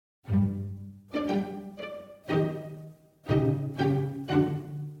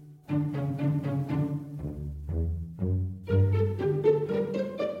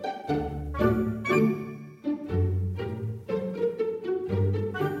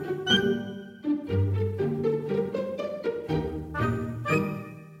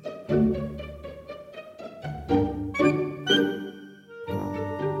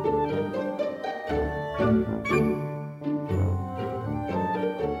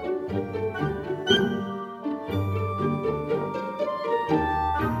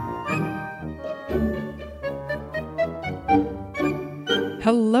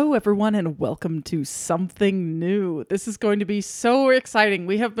Hello, everyone, and welcome to Something New. This is going to be so exciting.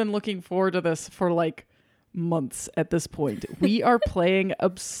 We have been looking forward to this for like months at this point. We are playing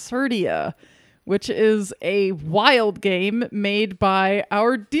Absurdia, which is a wild game made by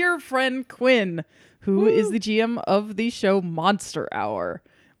our dear friend Quinn, who is the GM of the show Monster Hour,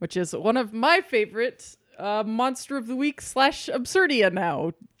 which is one of my favorite Monster of the Week / Absurdia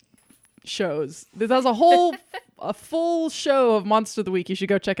now shows. There's a full show of Monster of the Week. You should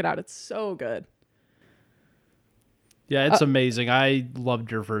go check it out. It's so good. Yeah, it's amazing. I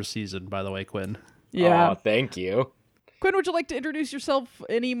loved your first season, by the way, Quinn. Yeah. Oh, thank you. Quinn, would you like to introduce yourself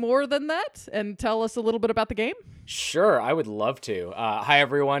any more than that and tell us a little bit about the game? Sure, I would love to. Hi,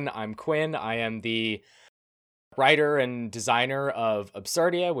 everyone. I'm Quinn. I am the writer and designer of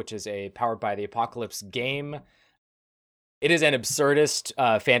Absurdia, which is a Powered by the Apocalypse game. It is an absurdist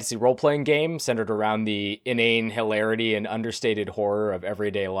fantasy role-playing game centered around the inane hilarity and understated horror of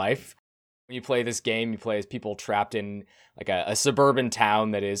everyday life. When you play this game, you play as people trapped in like a suburban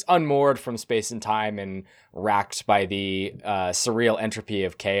town that is unmoored from space and time and racked by the surreal entropy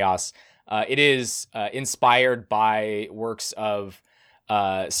of chaos. It is inspired by works of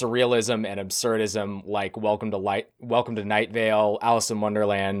surrealism and absurdism like Welcome to Night Vale, Alice in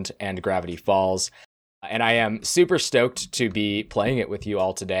Wonderland, and Gravity Falls. And I am super stoked to be playing it with you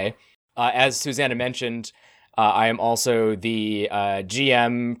all today. As Susanna mentioned, I am also the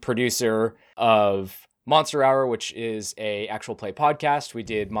GM producer of Monster Hour, which is a actual play podcast. We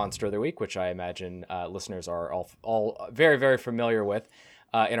did Monster of the Week, which I imagine listeners are all very, very familiar with.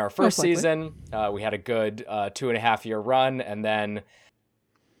 In our first season, we had a good 2.5-year run, and then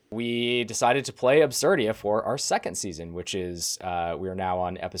we decided to play Absurdia for our second season, which is we are now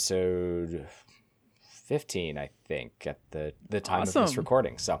on episode 15, I think, at the time of this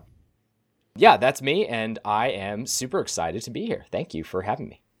recording. So, yeah, that's me, and I am super excited to be here. Thank you for having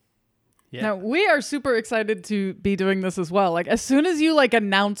me. Yeah. Now, we are super excited to be doing this as well. Like, as soon as you,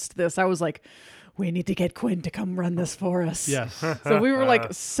 announced this, I was like, we need to get Quinn to come run this for us. Yes. So we were,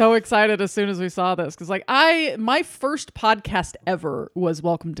 so excited as soon as we saw this. Because, my first podcast ever was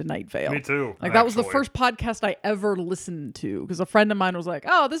Welcome to Night Vale. Me too. That was the first podcast I ever listened to. Because a friend of mine was like,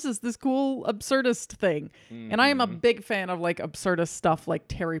 oh, this is this cool absurdist thing. Mm-hmm. And I am a big fan of, absurdist stuff like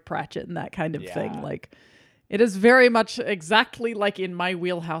Terry Pratchett and that kind of thing. It is very much exactly in my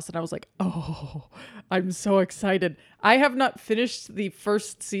wheelhouse. And I was like, oh, I'm so excited. I have not finished the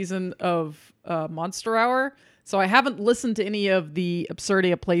first season of Monster Hour, so I haven't listened to any of the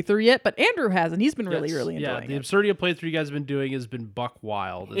Absurdia playthrough yet, but Andrew has, and he's been really enjoying it. Yeah, the Absurdia playthrough you guys have been doing has been buck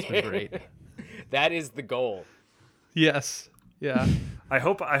wild. It's been great. That is the goal. Yes. Yeah. I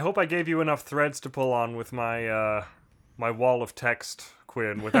hope I gave you enough threads to pull on with my my wall of text,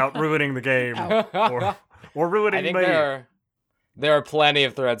 Quinn, without ruining the game or ruining me. There are plenty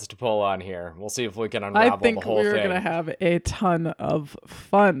of threads to pull on here. We'll see if we can unravel the whole thing. I think we're going to have a ton of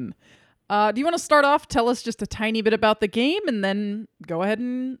fun. Do you want to start off? Tell us just a tiny bit about the game, and then go ahead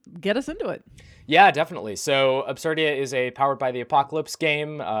and get us into it. Yeah, definitely. So Absurdia is a Powered by the Apocalypse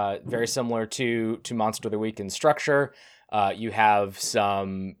game, very similar to Monster of the Week in structure. You have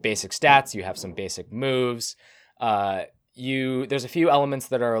some basic stats. You have some basic moves. There's a few elements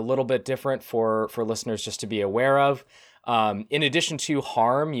that are a little bit different for listeners just to be aware of. In addition to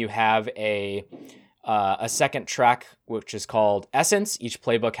harm, you have a second track, which is called Essence. Each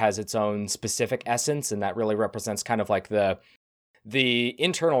playbook has its own specific essence, and that really represents kind of like the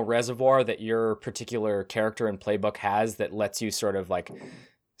internal reservoir that your particular character and playbook has that lets you sort of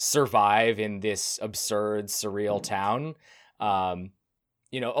survive in this absurd, surreal town. A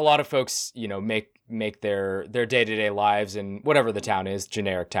lot of folks, make their day-to-day lives in whatever the town is,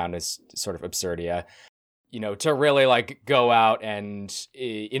 generic town is sort of Absurdia, to really go out and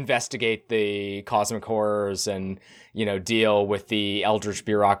investigate the cosmic horrors and, deal with the eldritch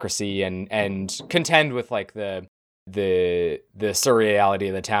bureaucracy and contend with the surreality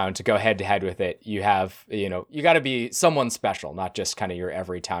of the town. To go head to head with it, you have, you got to be someone special, not just kind of your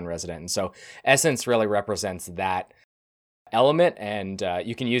every town resident. And so Essence really represents that element, and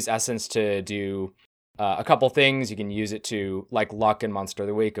you can use Essence to do a couple things. You can use it to, like Luck and Monster of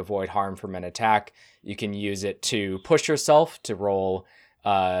the Week, avoid harm from an attack. You can use it to push yourself to roll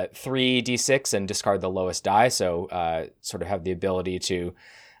 3d6 and discard the lowest die, so sort of have the ability to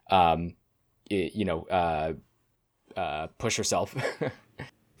push yourself.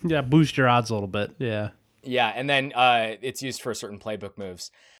 Yeah, boost your odds a little bit. Yeah, and then it's used for certain playbook moves.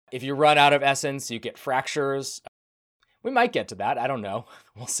 If you run out of Essence, you get Fractures. We might get to that. I don't know.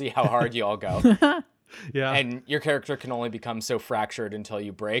 We'll see how hard you all go. Yeah. And your character can only become so fractured until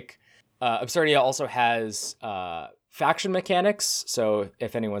you break. Absurdia also has faction mechanics. So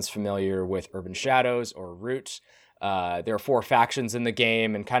if anyone's familiar with Urban Shadows or Root, there are 4 factions in the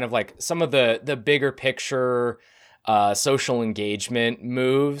game, and kind of like some of the bigger picture social engagement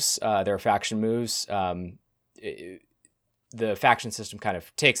moves, their faction moves. The faction system kind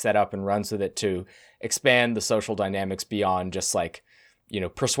of takes that up and runs with it to expand the social dynamics beyond just like,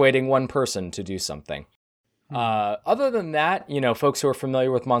 persuading one person to do something. Other than that, folks who are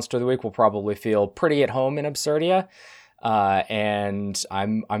familiar with Monster of the Week will probably feel pretty at home in Absurdia. And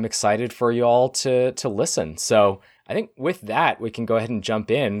I'm excited for you all to listen. So I think with that, we can go ahead and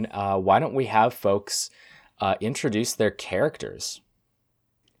jump in. Why don't we have folks introduce their characters?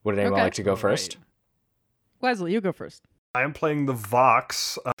 Would anyone like to go first? Wesley, you go first. I am playing the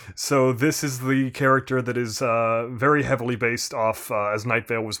Vox. So this is the character that is very heavily based off, as Night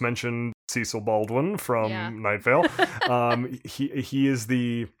Vale was mentioned, Cecil Baldwin from Night Vale. He is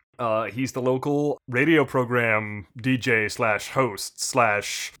he's the local radio program DJ / host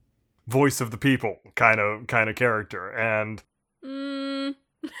 / voice of the people kind of character, and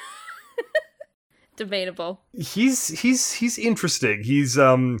debatable. He's interesting. He's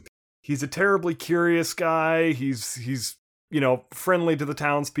a terribly curious guy. He's friendly to the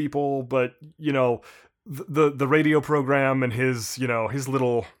townspeople, but the radio program and his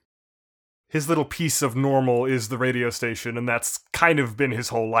little piece of normal is the radio station, and that's kind of been his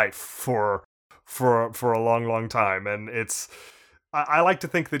whole life for a long time. And I like to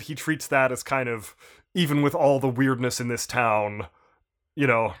think that he treats that as kind of, even with all the weirdness in this town,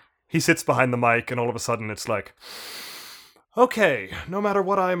 he sits behind the mic and all of a sudden it's like, okay, no matter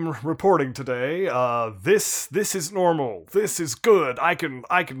what I'm reporting today, this is normal. This is good. I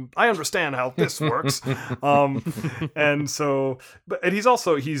understand how this works. And so, and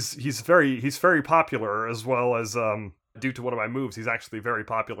he's very popular, as well as due to one of my moves, he's actually very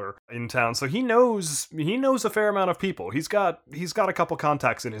popular in town. So he knows a fair amount of people. He's got a couple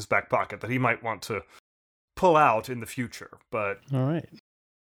contacts in his back pocket that he might want to pull out in the future. But all right.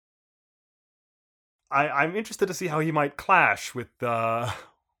 I'm interested to see how he might clash with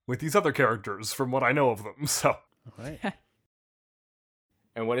these other characters from what I know of them. So, all right.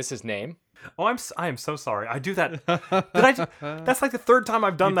 And what is his name? Oh, I am so sorry. I do that. That's like the 3rd time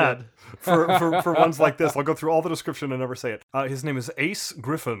I've done that for ones like this. I'll go through all the description and never say it. His name is Ace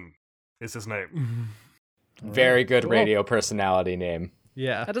Griffin. Is his name? Very good radio personality name.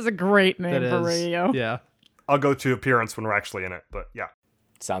 Yeah, that is a great name for radio. Yeah, I'll go to appearance when we're actually in it. But yeah,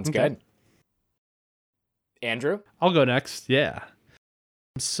 sounds good. Andrew? I'll go next. Yeah.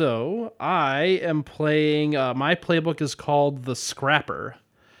 So I am playing, my playbook is called The Scrapper,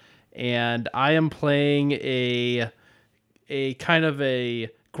 and I am playing a kind of a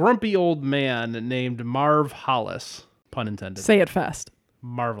grumpy old man named Marv Hollis, pun intended. Say it fast.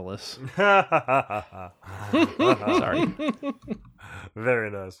 Marvelous. Sorry. Very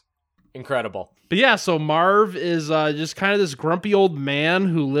nice. Incredible. But yeah, so Marv is just kind of this grumpy old man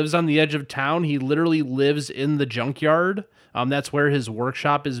who lives on the edge of town. He literally lives in the junkyard. That's where his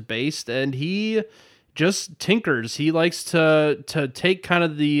workshop is based, and he just tinkers. He likes to take kind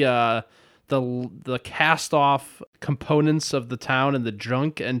of the cast off components of the town and the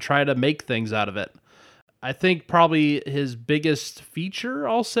junk and try to make things out of it. I think probably his biggest feature,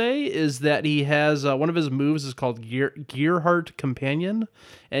 I'll say, is that he has one of his moves is called Gearheart Companion,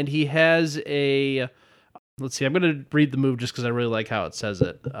 and he has a. Let's see, I'm going to read the move just because I really like how it says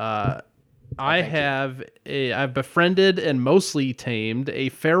it. I've befriended and mostly tamed a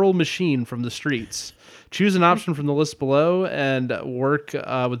feral machine from the streets. Choose an option from the list below and work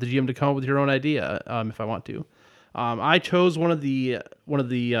with the GM to come up with your own idea if I want to. I chose one of the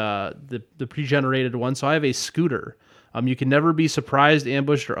pre-generated ones, so I have a scooter. You can never be surprised,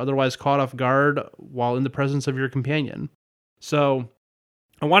 ambushed, or otherwise caught off guard while in the presence of your companion. So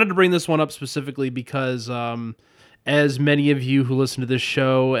I wanted to bring this one up specifically because as many of you who listen to this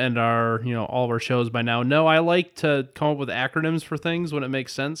show and our, all of our shows by now know, I like to come up with acronyms for things when it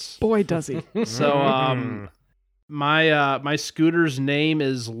makes sense. Boy, does he. So my scooter's name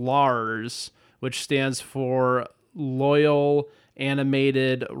is Lars, which stands for Loyal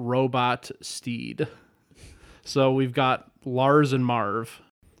Animated Robot Steed. So we've got Lars and Marv.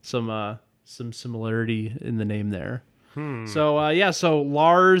 Some similarity in the name there. So so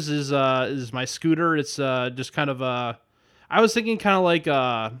Lars is my scooter. It's just kind of I was thinking kind of like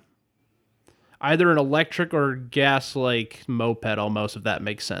either an electric or gas like moped almost, if that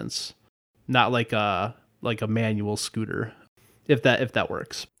makes sense. Not like a manual scooter, if that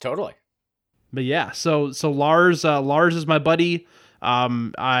works. Totally. But yeah, so Lars is my buddy.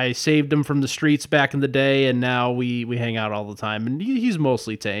 I saved him from the streets back in the day, and now we hang out all the time. And he's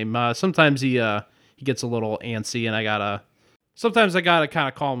mostly tame. Sometimes he gets a little antsy, and sometimes I gotta kind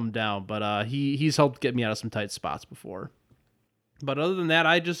of calm him down. But he's helped get me out of some tight spots before. But other than that,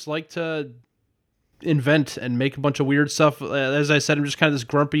 I just like to invent and make a bunch of weird stuff. As I said, I'm just kind of this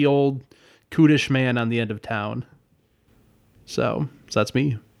grumpy old cootish man on the end of town. So that's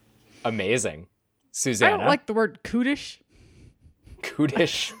me. Amazing. I Susanna? don't like the word cootish.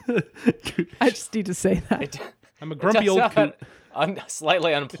 Cootish. I just need to say that. I'm a grumpy old coot.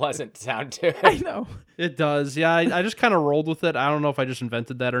 Slightly unpleasant to sound to it. I know. It does. Yeah, I just kind of rolled with it. I don't know if I just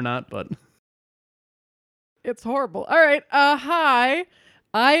invented that or not, but... It's horrible. All right. Hi.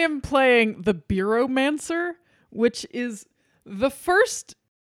 I am playing the Bureaumancer, which is the first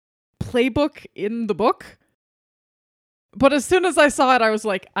playbook in the book. But as soon as I saw it, I was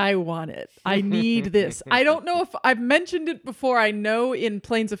like, I want it. I need this. I don't know if I've mentioned it before. I know in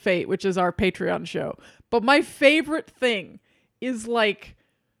Planes of Fate, which is our Patreon show. But my favorite thing is like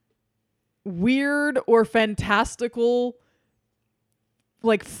weird or fantastical,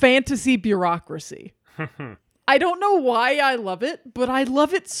 like fantasy bureaucracy. I don't know why I love it, but I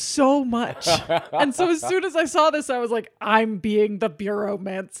love it so much. And so as soon as I saw this, I was like, I'm being the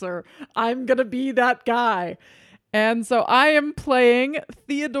Bureaumancer. I'm going to be that guy. And so I am playing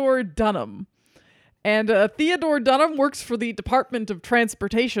Theodore Dunham. And Theodore Dunham works for the Department of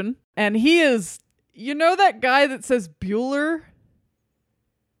Transportation. And he is, you know that guy that says Bueller?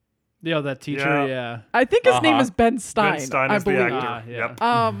 Yeah, that teacher, yeah. I think his name is Ben Stein. Ben Stein I is the believe. actor. Yeah.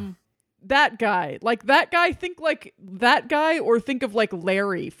 Yep. That guy. Like that guy, think like that guy, or think of like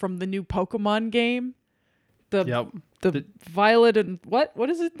Larry from the new Pokemon game. The Violet and what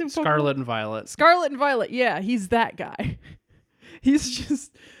is it? Scarlet and Violet. Scarlet and Violet. Yeah, he's that guy. He's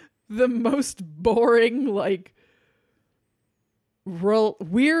just the most boring, like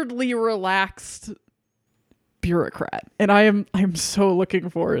weirdly relaxed bureaucrat. And I'm so looking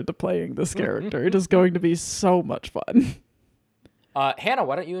forward to playing this character. It is going to be so much fun. Hannah,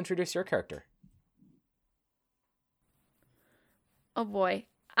 why don't you introduce your character? Oh boy.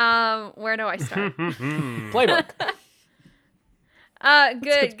 Where do I start? Playbook.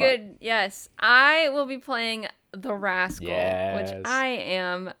 Good. Yes. I will be playing the Rascal, Yes. which I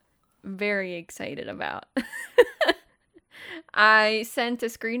am very excited about. I sent a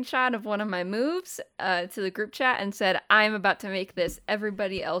screenshot of one of my moves to the group chat and said, I'm about to make this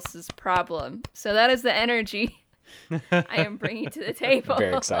everybody else's problem. So that is the energy I am bringing to the table.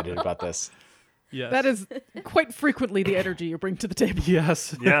 Very excited about this. Yes. That is quite frequently the energy you bring to the table.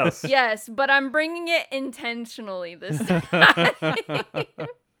 Yes. Yes. Yes, but I'm bringing it intentionally this time.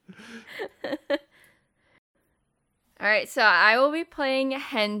 All right, so I will be playing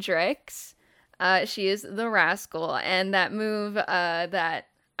Hendrix. She is the Rascal, and that move that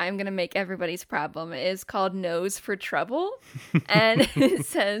I'm going to make everybody's problem is called Nose for Trouble. And it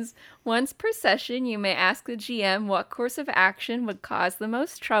says, once per session, you may ask the GM what course of action would cause the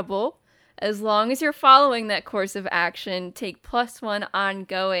most trouble. As long as you're following that course of action, take +1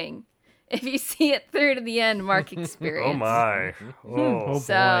 ongoing. If you see it through to the end, mark experience. Oh my. Oh,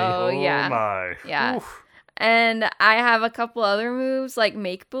 So, oh yeah. my. Yeah. Oof. And I have a couple other moves like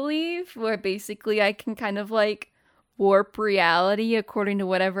Make Believe, where basically I can kind of like warp reality according to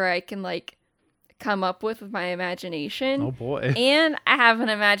whatever I can like come up with my imagination. Oh boy. And I have an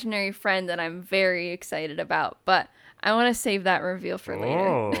imaginary friend that I'm very excited about, but I want to save that reveal for later.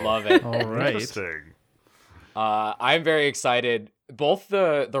 Oh, Love it. All right. interesting. I'm very excited. Both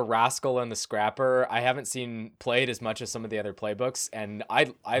the Rascal and the Scrapper, I haven't seen played as much as some of the other playbooks, and I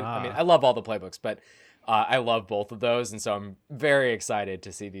mean, I love all the playbooks, but I love both of those, and so I'm very excited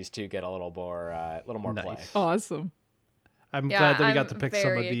to see these two get a little more Nice. play. Awesome. I'm Yeah, glad that we got I'm to pick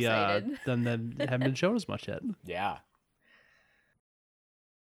some of very the excited. them that haven't been shown as much yet. Yeah.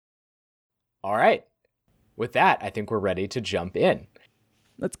 All right. With that, I think we're ready to jump in.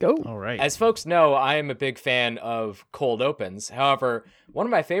 Let's go. All right. As folks know, I am a big fan of cold opens. However, one of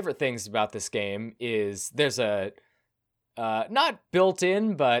my favorite things about this game is there's a not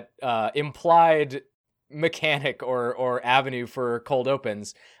built-in but implied mechanic or avenue for cold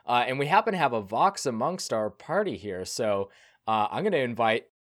opens, and we happen to have a Vox amongst our party here. So I'm going to invite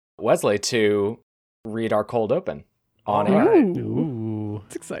Wesley to read our cold open on All air. right. Ooh.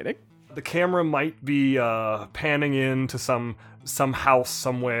 It's exciting. The camera might be panning into some house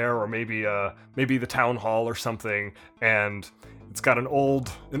somewhere, or maybe the town hall or something, and it's got an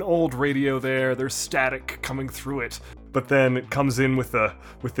old radio there. There's static coming through it, but then it comes in with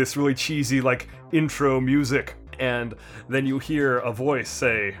this really cheesy like intro music, and then you hear a voice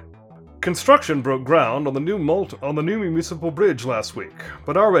say, Construction broke ground on the new municipal bridge last week,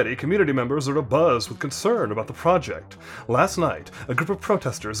 but already community members are abuzz with concern about the project. Last night, a group of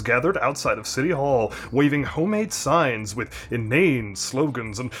protesters gathered outside of City Hall, waving homemade signs with inane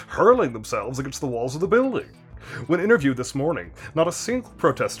slogans and hurling themselves against the walls of the building. When interviewed this morning, not a single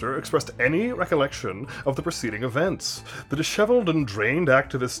protester expressed any recollection of the preceding events. The disheveled and drained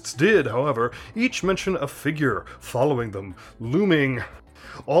activists did, however, each mention a figure following them, looming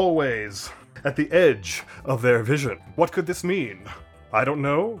always at the edge of their vision. What could this mean? I don't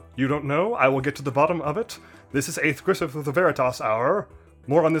know. You don't know. I will get to the bottom of it. This is 8th Griffith of the Veritas Hour.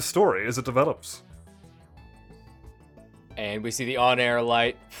 More on this story as it develops. And we see the on-air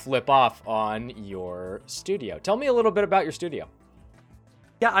light flip off on your studio. Tell me a little bit about your studio.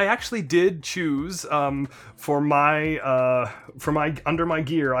 Yeah, I actually did choose for my under my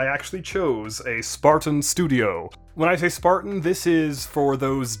gear. I actually chose a Spartan studio. When I say Spartan, this is for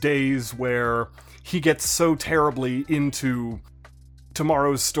those days where he gets so terribly into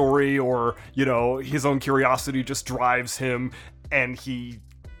tomorrow's story, or his own curiosity just drives him, and he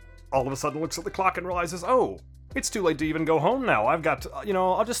all of a sudden looks at the clock and realizes, oh, it's too late to even go home now. I've got,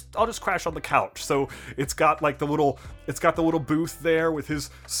 I'll just crash on the couch. So it's got the little booth there with his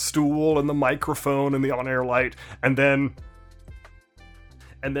stool and the microphone and the on-air light, and then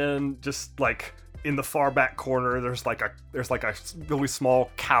just in the far back corner, there's a really small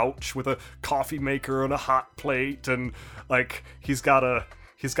couch with a coffee maker and a hot plate, and he's got a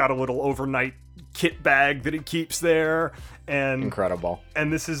little overnight kit bag that he keeps there, and incredible.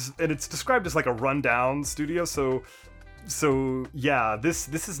 And it's described as a rundown studio. So yeah, this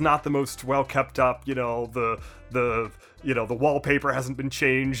is not the most well kept up. The wallpaper hasn't been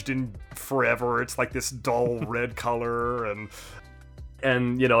changed in forever. It's this dull red color, and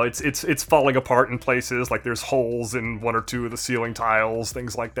it's falling apart in places. There's holes in one or two of the ceiling tiles,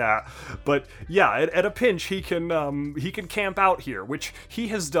 things like that. But yeah, at a pinch, he can camp out here, which he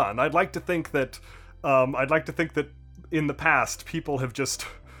has done. I'd like to think that in the past, people have just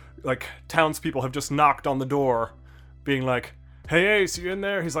townspeople have just knocked on the door, being like, "Hey, Ace, you in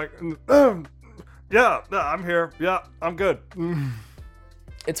there?" He's like, "Yeah, I'm here. Yeah, I'm good."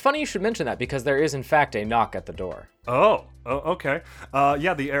 It's funny you should mention that, because there is in fact a knock at the door. Oh, okay.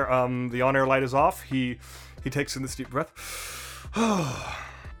 Yeah, the on-air light is off. He takes in this deep breath.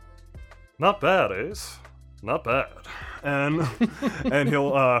 Not bad, Ace. Not bad. And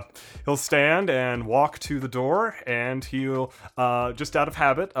he'll stand and walk to the door, and he'll just out of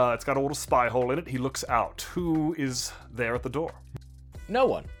habit, it's got a little spy hole in it. He looks out. Who is there at the door? No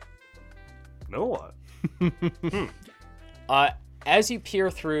one. No one. As you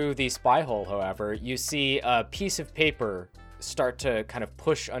peer through the spy hole, however, you see a piece of paper start to kind of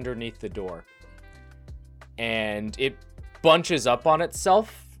push underneath the door. And it bunches up on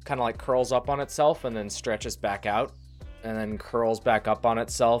itself, kind of curls up on itself, and then stretches back out, and then curls back up on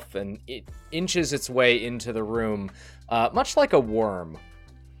itself, and it inches its way into the room, much like a worm.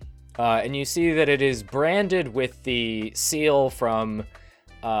 And you see that it is branded with the seal from...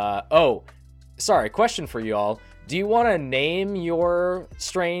 question for you all. Do you want to name your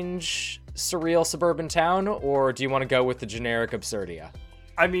strange, surreal suburban town, or do you want to go with the generic Absurdia?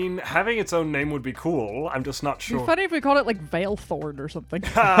 I mean, having its own name would be cool. I'm just not sure. It'd be funny if we called it Valethorn or something.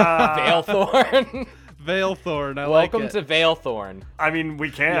 Valethorn. Valethorn, I like it. Welcome to Valethorn. I mean, we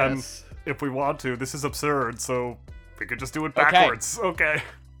can if we want to. This is absurd, so we could just do it backwards. Okay.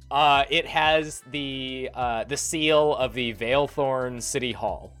 It has the seal of the Valethorn City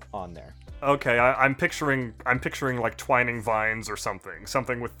Hall on there. Okay, I'm picturing twining vines or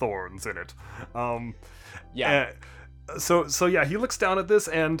something with thorns in it. Yeah. So yeah, he looks down at this,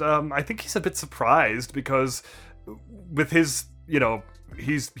 and I think he's a bit surprised, because with his,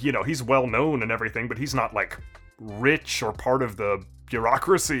 he's well known and everything, but he's not rich or part of the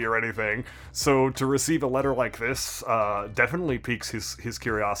bureaucracy or anything. So to receive a letter like this definitely piques his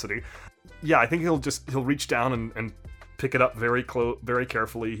curiosity. Yeah, I think he'll reach down and pick it up very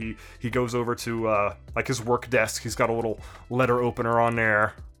carefully. He goes over to his work desk. He's got a little letter opener on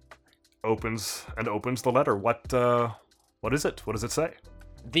there. Opens the letter. What is it? What does it say?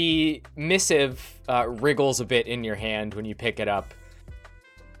 The missive wriggles a bit in your hand when you pick it up,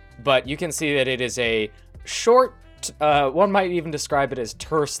 but you can see that it is a short, one might even describe it as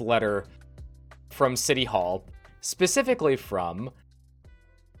terse letter from City Hall, specifically from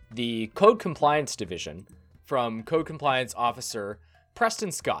the Code Compliance Division, from Code Compliance Officer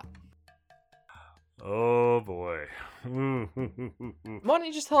Preston Scott. Oh boy. Why don't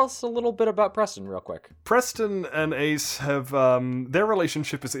you just tell us a little bit about Preston real quick? Preston and Ace have, their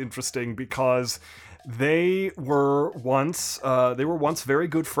relationship is interesting because They were once very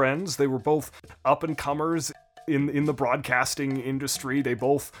good friends. They were both up and comers in the broadcasting industry. They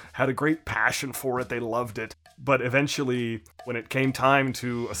both had a great passion for it. They loved it. But eventually, when it came time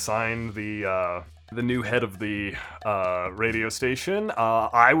to assign the new head of the radio station,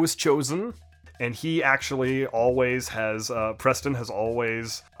 I was chosen. And he actually always has, Preston has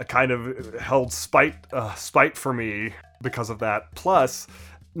always kind of held spite for me because of that. Plus,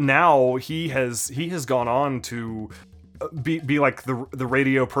 now he has gone on to be like the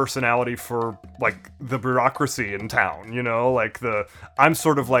radio personality for like the bureaucracy in town, you know, like I'm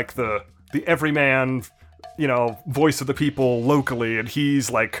sort of like the everyman, you know, voice of the people locally, and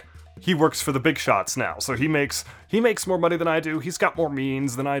he's like, he works for the big shots now, so he makes more money than I do, he's got more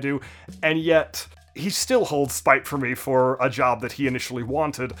means than I do, and yet he still holds spite for me for a job that he initially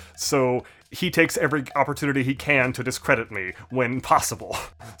wanted, so he takes every opportunity he can to discredit me when possible.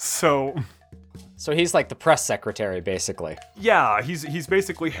 So he's like the press secretary, basically. Yeah, he's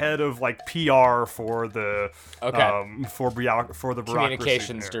basically head of like PR for the for the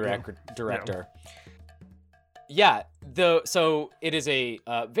communications director. Yeah, so it is a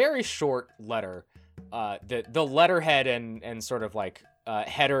very short letter. The letterhead and sort of like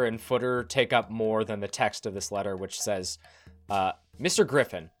header and footer take up more than the text of this letter, which says, Mr.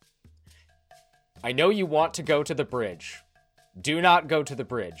 Griffin, I know you want to go to the bridge. Do not go to the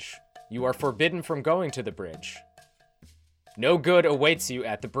bridge. You are forbidden from going to the bridge. No good awaits you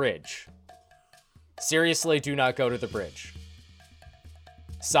at the bridge. Seriously, do not go to the bridge.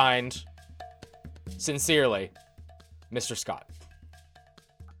 Signed, sincerely, Mr. Scott.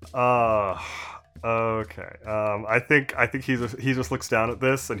 Okay. I think he just looks down at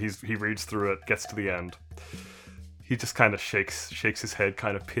this and he reads through it, gets to the end. He just kind of shakes his head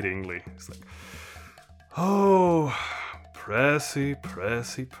kind of pityingly. He's like, oh, Pressy.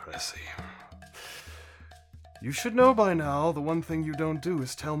 You should know by now the one thing you don't do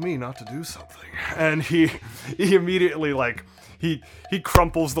is tell me not to do something. And he immediately like he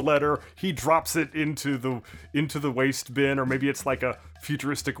crumples the letter, he drops it into the waste bin, or maybe it's like a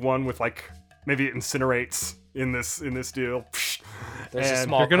futuristic one with like maybe it incinerates in this deal. There's a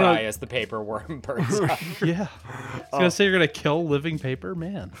small cry as the paper worm burns up. Yeah, I was gonna say you're gonna kill living paper,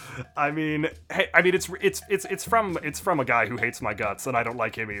 man. I mean, hey, it's from a guy who hates my guts, and I don't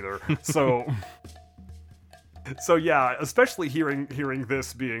like him either. So, so yeah, especially hearing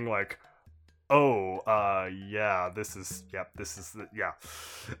this being like, oh, this is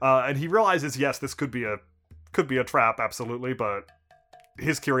and he realizes, yes, this could be a trap, absolutely, but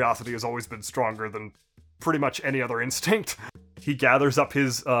his curiosity has always been stronger than pretty much any other instinct. He gathers up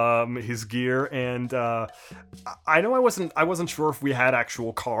his gear, and I know I wasn't sure if we had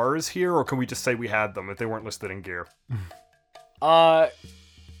actual cars here, or can we just say we had them if they weren't listed in gear?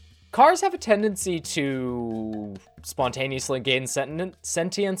 Cars have a tendency to spontaneously gain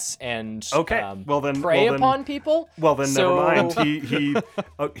sentience and prey upon people. Well then, never mind.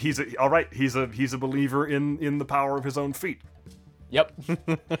 He's a believer in the power of his own feet. Yep.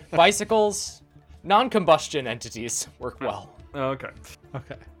 Bicycles, non-combustion entities work well. Okay.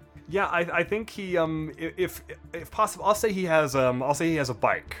 Yeah, I think he if possible, I'll say he has a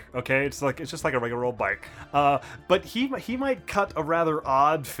bike. Okay, it's just like a regular old bike. But he might cut a rather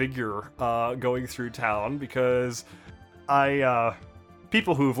odd figure going through town, because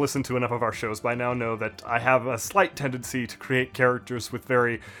people who've listened to enough of our shows by now know that I have a slight tendency to create characters with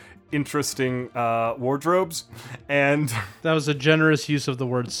very interesting wardrobes, and that was a generous use of the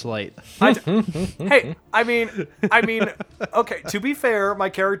word slight. Hey, I mean, okay. To be fair, my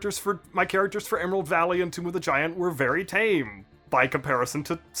characters for Emerald Valley and Tomb of the Giant were very tame by comparison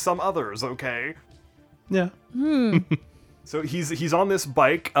to some others. Okay. Yeah. So he's on this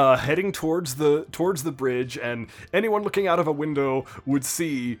bike, heading towards the bridge, and anyone looking out of a window would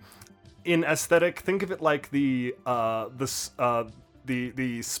see, in aesthetic, think of it like the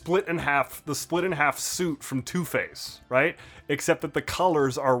split in half suit from Two-Face, right? Except that the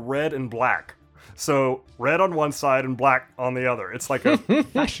colors are red and black. So red on one side and black on the other. It's like a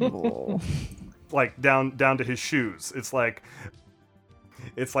fashionable, like down to his shoes. It's like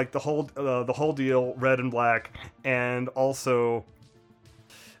the whole deal, red and black, and also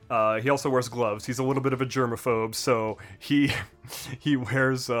he also wears gloves. He's a little bit of a germaphobe, so he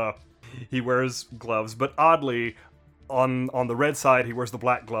wears gloves, but oddly, on the red side he wears the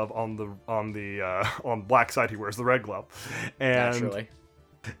black glove, on the black side he wears the red glove. And naturally.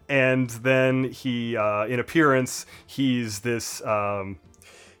 And then he in appearance he's this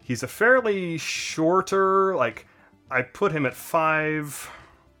he's a fairly shorter, like I put him at 5'8",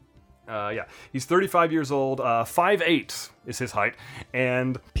 He's 35 years old. 5'8" is his height,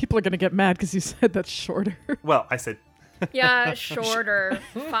 and People are gonna get mad because you said that's shorter. well, I said. Yeah, shorter.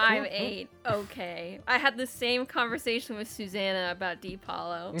 5'8". Okay. I had the same conversation with Susanna about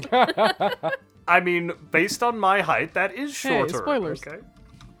DePaulo. I mean, based on my height, that is Hey, shorter. spoilers. Okay.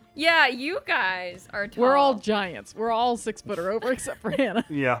 Yeah, you guys are tall. We're all giants. We're all 6 foot or over except for Hannah.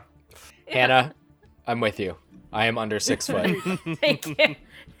 Yeah. Hannah, I'm with you. I am under 6 foot. Thank you.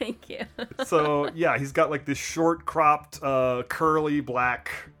 Thank you. So yeah, he's got like this short cropped, curly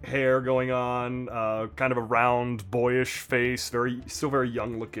black hair going on, kind of a round, boyish face, still very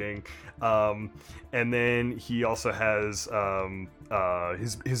young looking. And then he also has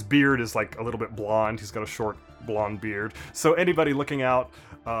his beard is like a little bit blonde. He's got a short blonde beard. So anybody looking out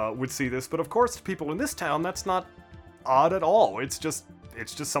would see this. But of course, to people in this town, that's not odd at all. It's just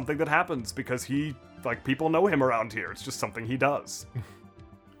something that happens because people know him around here. It's just something he does.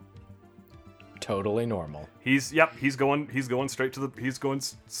 Totally normal. He's going straight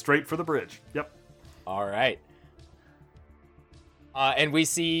straight for the bridge. Yep. All right. And we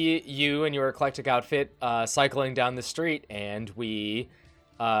see you and your eclectic outfit cycling down the street, and we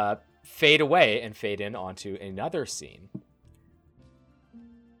fade away and fade in onto another scene.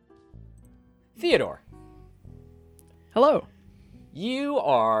 Theodore, Hello. you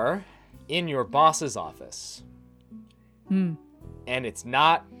are in your boss's office, and it's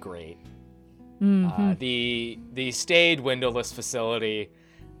not great. The staid windowless facility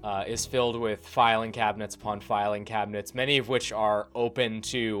is filled with filing cabinets upon filing cabinets, many of which are open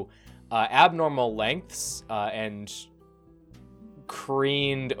to abnormal lengths and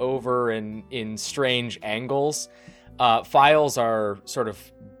craned over in strange angles. Files are sort of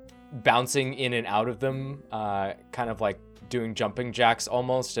bouncing in and out of them, kind of like doing jumping jacks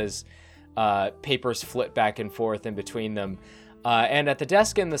almost, as papers flit back and forth in between them. And at the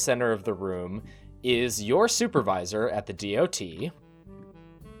desk in the center of the room is your supervisor at the DOT,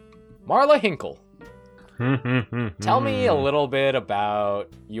 Marla Hinkle. Tell me a little bit about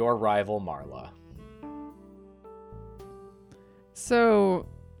your rival, Marla. So,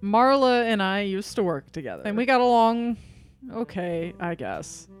 Marla and I used to work together, and we got along okay, I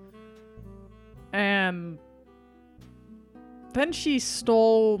guess. And then she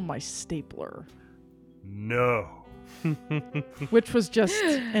stole my stapler, No. which was just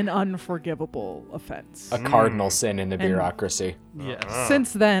an unforgivable offense. A cardinal sin in the bureaucracy. Yes.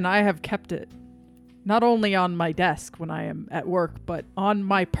 Since then, I have kept it not only on my desk when I am at work, but on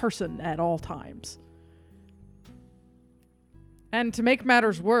my person at all times. And to make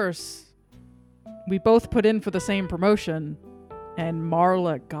matters worse, we both put in for the same promotion, and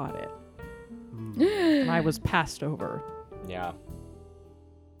Marla got it. And I was passed over. Yeah.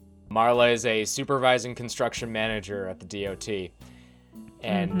 Marla is a supervising construction manager at the DOT.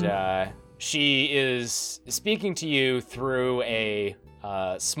 And she is speaking to you through a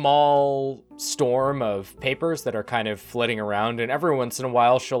small storm of papers that are kind of flitting around. And every once in a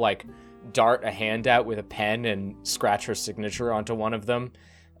while, she'll like dart a hand out with a pen and scratch her signature onto one of them,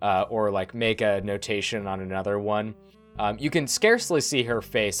 or like make a notation on another one. You can scarcely see her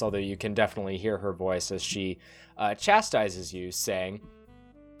face, although you can definitely hear her voice as she chastises you, saying,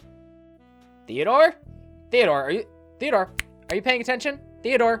 Theodore, are you paying attention?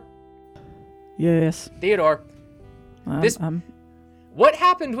 Theodore, Yes. Theodore, I'm what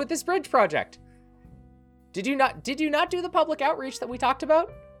happened with this bridge project? Did you not do the public outreach that we talked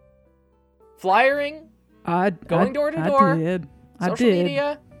about? Flyering, going door to door, I did. social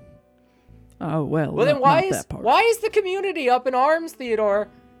media. Oh, well. Well, then not why that part. is the community up in arms, Theodore?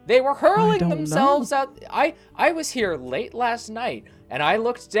 They were hurling don't themselves out. I was here late last night, and I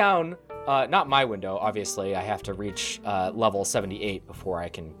looked down. Not my window, obviously. I have to reach level 78 before I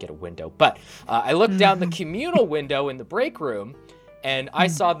can get a window. But I looked down the communal window in the break room, and I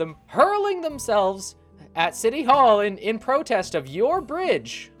saw them hurling themselves at City Hall in protest of your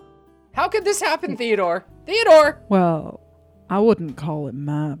bridge. How could this happen, Theodore? Theodore! Well, I wouldn't call it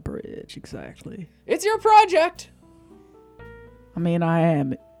my bridge exactly. It's your project. I mean, I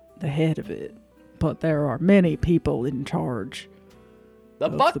am the head of it, but there are many people in charge. The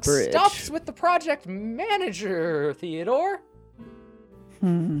of buck the bridge. stops with the project manager, Theodore.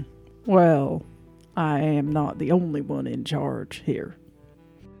 Well, I am not the only one in charge here.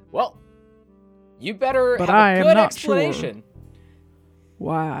 Well, you better But have I a am good not explanation.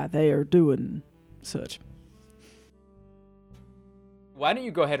 Why they are doing such. Why don't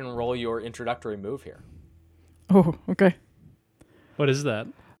you go ahead and roll your introductory move here? Oh, okay. What is that?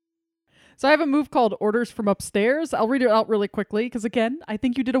 So I have a move called Orders from Upstairs. I'll read it out really quickly because, again, I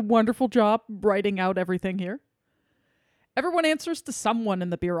think you did a wonderful job writing out everything here. Everyone answers to someone in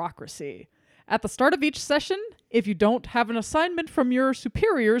the bureaucracy. At the start of each session, if you don't have an assignment from your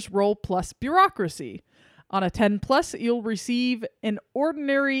superiors, roll plus bureaucracy. On a 10 plus, you'll receive an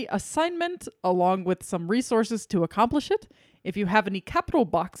ordinary assignment along with some resources to accomplish it. If you have any capital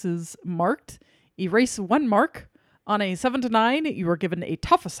boxes marked, erase 1 mark. On a 7 to 9, you are given a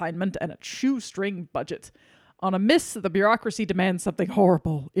tough assignment and a shoestring budget. On a miss, the bureaucracy demands something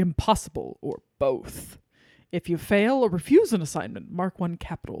horrible, impossible, or both. If you fail or refuse an assignment, mark 1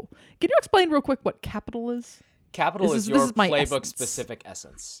 capital. Can you explain real quick what capital is? Capital is your playbook-specific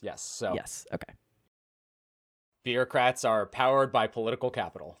essence. Yes. So yes, okay. Bureaucrats are powered by political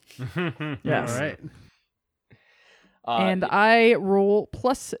capital. Yes. All right. And I roll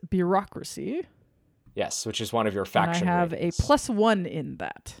plus bureaucracy. Yes, which is one of your faction And I have ratings. a +1 in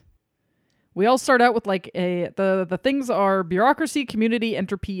that. We all start out with the things are bureaucracy, community,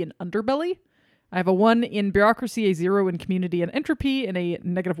 entropy, and underbelly. I have a 1 in bureaucracy, a 0 in community and entropy, and a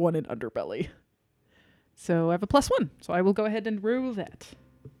 -1 in underbelly. So I have a +1. So I will go ahead and roll that.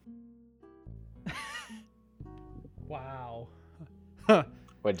 Wow.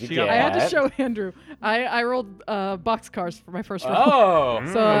 What did you She get? got- I had to show Andrew. I rolled boxcars for my first roll. Oh.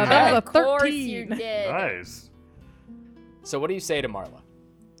 So that was a Of course you 13. did. Nice. So what do you say to Marla?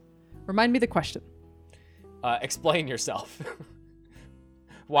 Remind me the question. Explain yourself.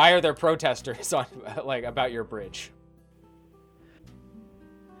 Why are there protesters on about your bridge?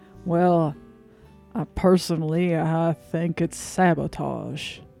 Well, personally, I think it's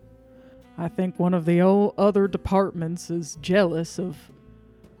sabotage. I think one of the other departments is jealous of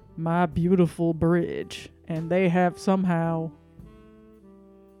my beautiful bridge, and they have somehow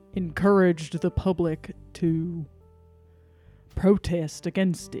encouraged the public to protest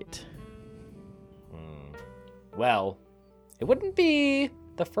against it. Well, it wouldn't be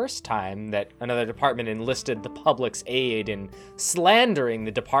the first time that another department enlisted the public's aid in slandering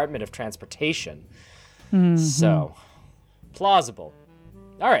the Department of Transportation. So, plausible.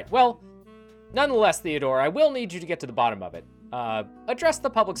 All right, well, nonetheless, Theodore, I will need you to get to the bottom of it. Address the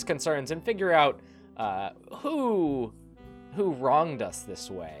public's concerns and figure out who wronged us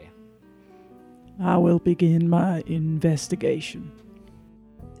this way. I will begin my investigation.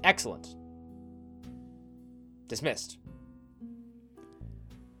 Excellent. Dismissed.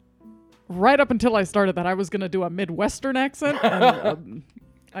 Right up until I started that, I was going to do a Midwestern accent, and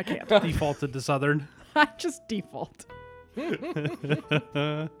I can't. Defaulted to Southern. I just default.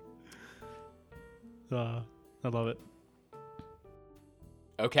 I love it.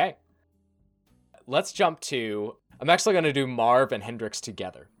 Okay. Let's jump to... I'm actually going to do Marv and Hendrix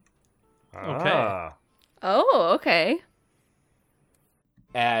together. Ah. Oh, okay.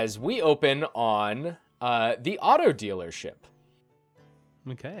 As we open on the auto dealership.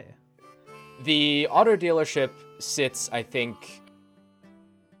 Okay. The auto dealership sits, I think...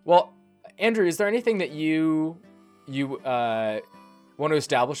 Well, Andrew, is there anything that you want to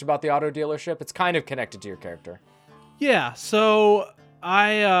establish about the auto dealership? It's kind of connected to your character. Yeah, so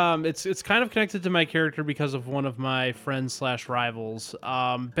I it's kind of connected to my character because of one of my friends / rivals.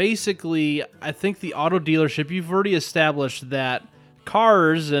 Basically, I think the auto dealership, you've already established that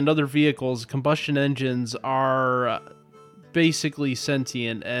cars and other vehicles, combustion engines, are basically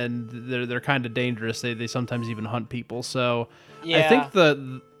sentient and they're kind of dangerous. They sometimes even hunt people. So Yeah.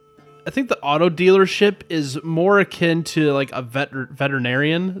 I think the auto dealership is more akin to like a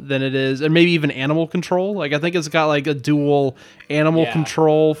veterinarian than it is, and maybe even animal control. Like I think it's got like a dual animal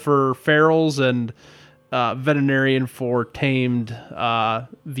control for ferals and veterinarian for tamed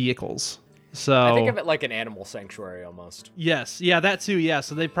vehicles. So I think of it like an animal sanctuary almost. yes, yeah, that too. Yeah,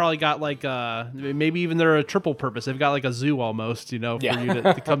 so they probably got like maybe even they're a triple purpose. They've got like a zoo almost, for you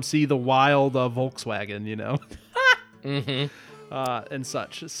to come see the wild Volkswagen, Mm-hmm. And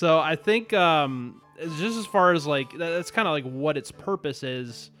such. So I think just as far as like that's kind of like what its purpose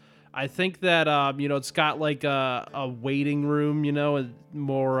is. I think that it's got like a waiting room, and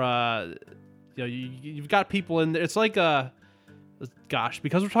more you've got people in there. It's like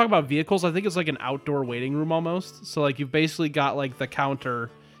because we're talking about vehicles, I think it's like an outdoor waiting room almost. So like you've basically got like the counter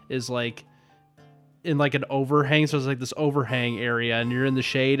is like in like an overhang, so it's like this overhang area, and you're in the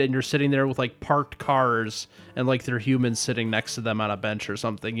shade and you're sitting there with like parked cars and like there are humans sitting next to them on a bench or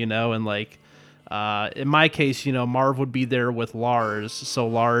something, and like in my case, Marv would be there with Lars, so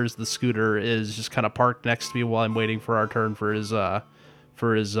Lars the scooter is just kind of parked next to me while I'm waiting for our turn for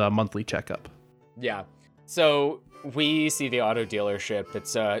his monthly checkup. Yeah. So we see the auto dealership.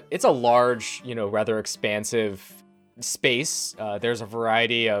 It's a large, rather expansive space. There's a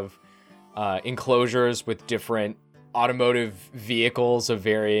variety of enclosures with different automotive vehicles of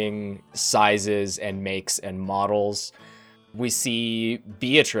varying sizes and makes and models. We see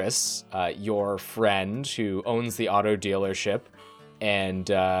Beatrice, your friend who owns the auto dealership, and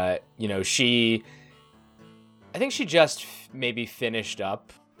I think she just maybe finished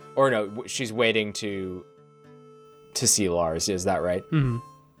up, or no, she's waiting to see Lars. Is that right? Mm-hmm.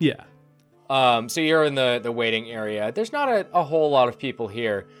 Yeah. So you're in the waiting area. There's not a whole lot of people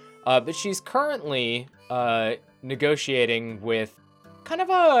here, but she's currently negotiating with kind of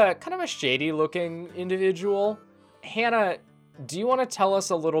a shady looking individual. Hannah, do you want to tell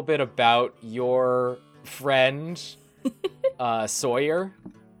us a little bit about your friend, Sawyer?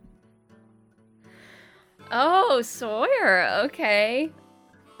 Oh, Sawyer. Okay.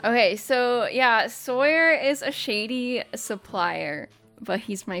 Okay, so yeah, Sawyer is a shady supplier, but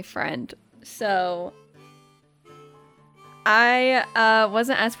he's my friend. So I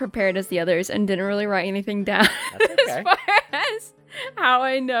wasn't as prepared as the others and didn't really write anything down That's okay. as far as how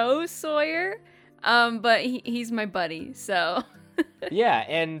I know Sawyer. But he's my buddy, so. Yeah,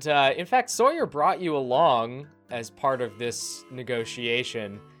 and in fact, Sawyer brought you along as part of this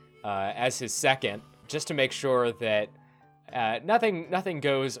negotiation as his second, just to make sure that nothing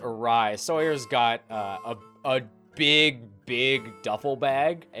goes awry. Sawyer's got a big duffel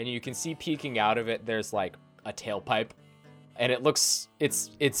bag, and you can see peeking out of it, there's like a tailpipe, and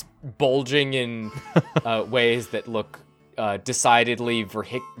it's bulging in ways that look decidedly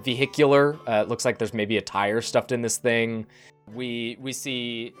vehicular. It looks like there's maybe a tire stuffed in this thing. We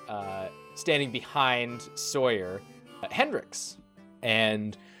see standing behind Sawyer, Hendrix,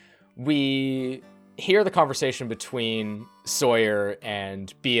 and we hear the conversation between Sawyer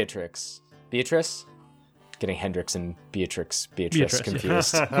and Beatrix. Beatrice? Getting Hendrix and Beatrix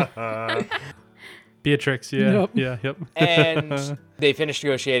confused. Beatrix, yeah. Yep. And they finish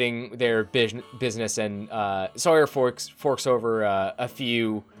negotiating their business, and Sawyer forks over a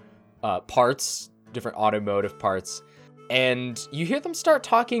few parts, different automotive parts, and you hear them start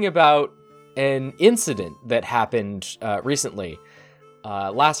talking about an incident that happened recently.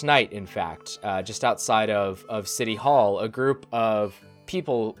 Last night, in fact, just outside of City Hall, a group of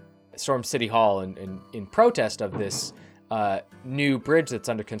people stormed City Hall in protest of this new bridge that's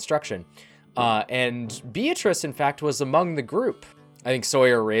under construction. And Beatrice, in fact, was among the group. I think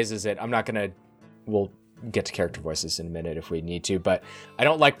Sawyer raises it. We'll get to character voices in a minute if we need to, but I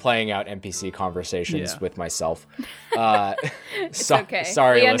don't like playing out NPC conversations with myself. It's okay.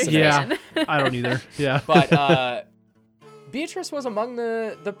 Sorry, We listeners. understand. Yeah, I don't either. Yeah. But Beatrice was among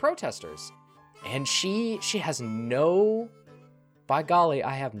the protesters, and she has by golly,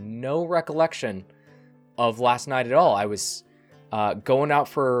 I have no recollection of last night at all. I was going out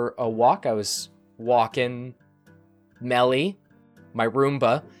for a walk. I was walking Melly, my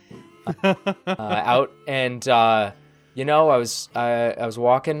Roomba, out, and I was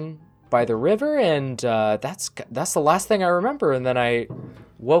walking by the river, and that's the last thing I remember. And then I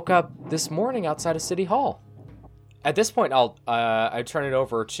woke up this morning outside of City Hall. At this point, I turn it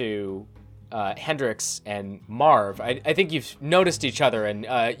over to Hendrix and Marv. I think you've noticed each other, and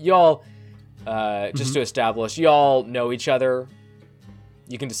y'all, just to establish, y'all know each other.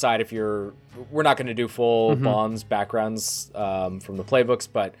 You can decide if we're not going to do full bonds, backgrounds from the playbooks,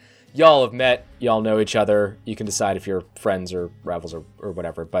 but y'all have met, y'all know each other. You can decide if you're friends or rivals or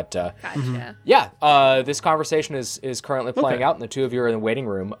whatever. But Gotcha. yeah, this conversation is currently playing out, and the two of you are in the waiting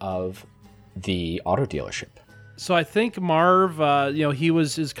room of the auto dealership. So I think Marv, he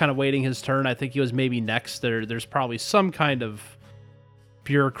is kind of waiting his turn. I think he was maybe next. There's probably some kind of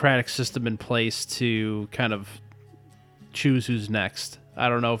bureaucratic system in place to kind of choose who's next. I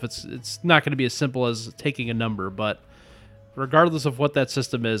don't know if it's not going to be as simple as taking a number, but regardless of what that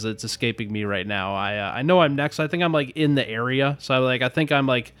system is, it's escaping me right now. I know I'm next. I think I'm like in the area, so I think I'm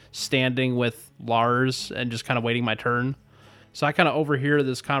like standing with Lars and just kind of waiting my turn. So I kind of overhear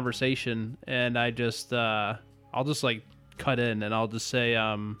this conversation, and I just I'll just like cut in, and I'll just say,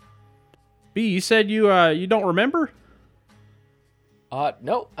 B, you said you don't remember?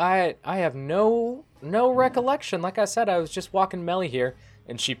 No, I have no recollection. Like I said, I was just walking Melly here,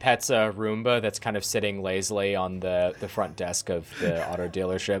 and she pets a Roomba that's kind of sitting lazily on the front desk of the auto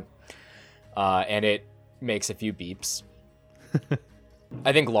dealership, and it makes a few beeps.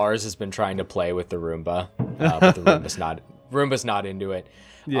 I think Lars has been trying to play with the Roomba, but the Roomba's not into it.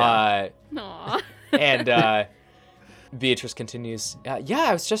 Yeah. Aw. And Beatrice continues, I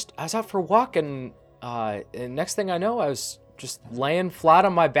was out for a walk, and next thing I know, I was just laying flat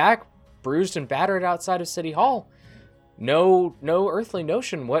on my back, bruised and battered outside of City Hall. No earthly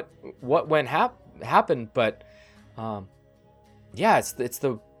notion what happened, but it's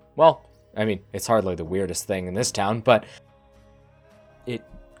it's hardly the weirdest thing in this town, but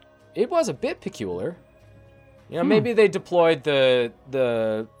it was a bit peculiar. You know, maybe they deployed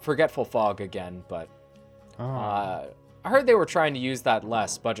the forgetful fog again, but I heard they were trying to use that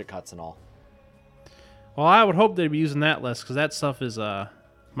less, budget cuts and all. Well, I would hope they'd be using that less, because that stuff is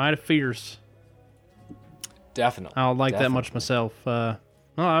mighty fierce. Definitely. I don't like that much myself.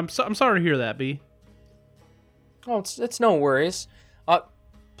 I'm sorry to hear that, B. Oh, it's no worries.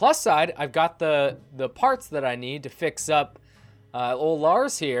 Plus side, I've got the parts that I need to fix up old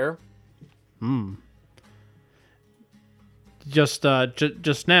Lars here. Just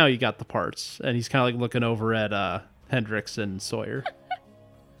now you got the parts, and he's kind of like looking over at Hendrix and Sawyer.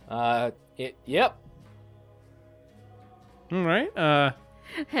 Yep. All right.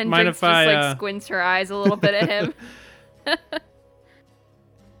 Hendrix mind if just I, squints her eyes a little bit at him.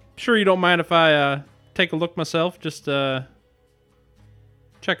 Sure you don't mind if I take a look myself, just check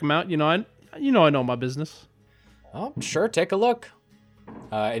them out. You know, I know my business. Oh, sure, take a look.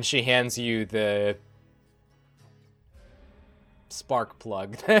 And she hands you the spark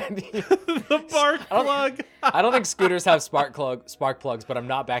plug. The spark plug. I don't think scooters have spark plugs, but I'm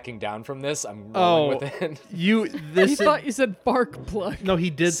not backing down from this. I'm rolling with it. He thought you said bark plug. No, he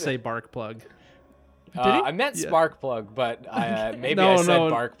did say bark plug. I meant spark plug, but maybe I said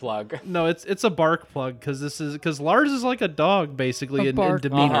bark plug. No, it's a bark plug because Lars is like a dog basically in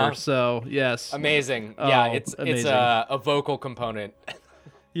demeanor. Uh-huh. So yes, amazing. Oh, Yeah, it's amazing. a vocal component.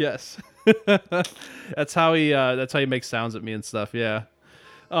 Yes, that's how he makes sounds at me and stuff. Yeah.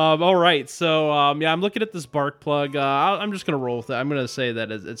 All right. So I'm looking at this bark plug. I'm just gonna roll with it. I'm gonna say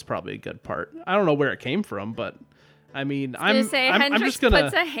that it's probably a good part. I don't know where it came from, but I mean, I'm Hendrix just gonna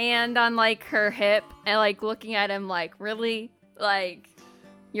puts a hand on like her hip and like looking at him like, really, like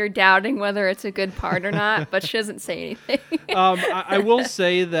you're doubting whether it's a good part or not, but she doesn't say anything. I will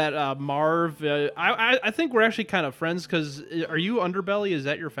say that Marv, I think we're actually kind of friends because are you Underbelly? Is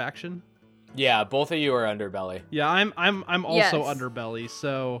that your faction? Yeah, both of you are Underbelly. Yeah, I'm also Yes. Underbelly.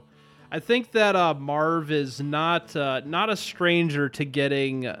 So I think that Marv is not a stranger to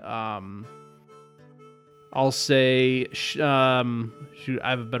getting I'll say, shoot, I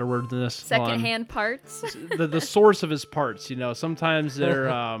have a better word than this. Secondhand parts. The source of his parts, you know, sometimes they're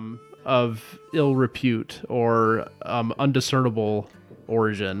of ill repute or undiscernible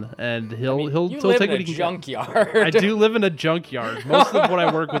origin, and he'll take what he can junkyard. get. I do live in a junkyard. Most of what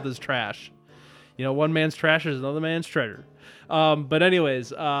I work with is trash. You know, one man's trash is another man's treasure. But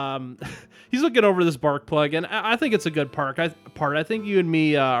anyways, he's looking over this bark plug, and I think it's a good part. I think you and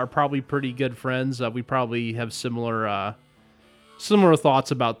me are probably pretty good friends. We probably have similar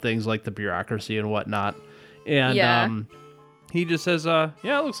thoughts about things like the bureaucracy and whatnot. And he just says, "Yeah,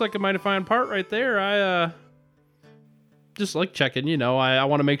 it looks like a mighty fine part right there. I just like checking. You know, I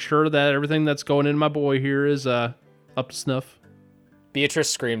want to make sure that everything that's going in my boy here is up to snuff." Beatrice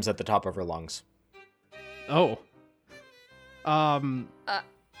screams at the top of her lungs. Oh. I'm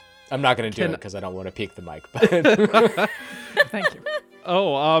not going to do it because I don't want to peek the mic. But Thank you.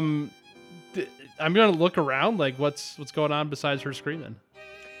 Oh, I'm gonna look around. Like, what's going on besides her screaming?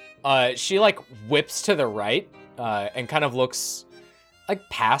 She like whips to the right and kind of looks like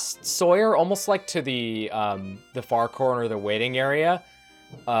past Sawyer, almost like to the far corner of the waiting area.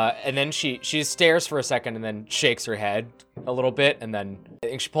 And then she stares for a second and then shakes her head a little bit, and then I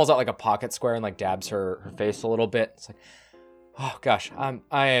think she pulls out like a pocket square and like dabs her face a little bit. It's like, oh gosh,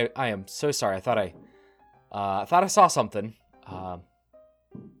 I am so sorry. I thought I saw something,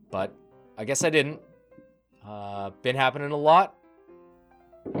 but I guess I didn't. Been happening a lot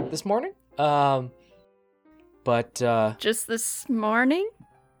this morning. But Just this morning?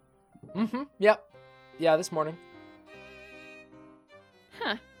 Yep. Yeah, this morning.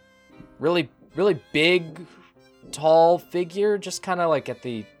 Huh. Really big, tall figure, just kind of like at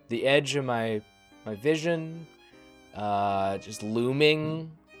the edge of my vision. Just looming,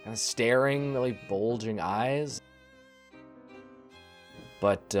 kind of staring, really bulging eyes.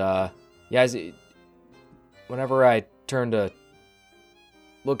 But yeah, whenever I turn to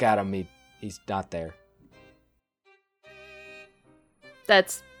look at him, he's not there.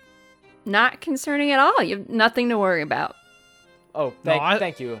 That's not concerning at all. You have nothing to worry about. Oh,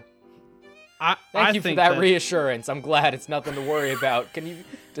 thank you. I Thank you for think that reassurance. I'm glad it's nothing to worry about. Can you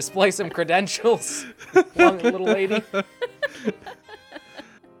display some credentials, little lady?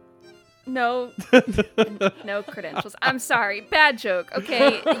 No, no credentials. I'm sorry. Bad joke.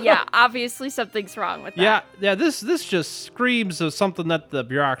 Okay, yeah, obviously something's wrong with that. Yeah. This just screams of something that the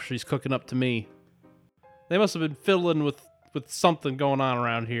bureaucracy's cooking up to me. They must have been fiddling with something going on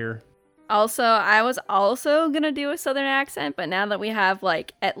around here. Also, I was also gonna do a southern accent, but now that we have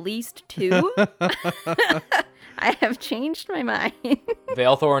like at least two, I have changed my mind.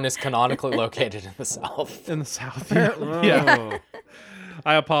 Valethorn is canonically located in the south. In the south. Yeah.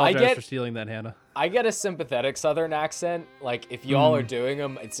 I apologize for stealing that, Hannah. I get a sympathetic Southern accent. Like, if y'all are doing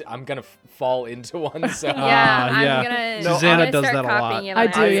them, I'm gonna fall into one. So Yeah, yeah. I'm gonna. No, Susanna does start that a lot. copying it I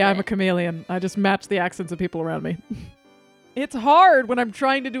on do, yeah, I'm a accident. chameleon. I just match the accents of people around me. It's hard when I'm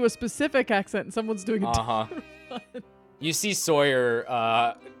trying to do a specific accent and someone's doing a You see Sawyer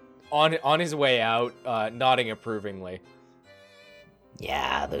on his way out, nodding approvingly.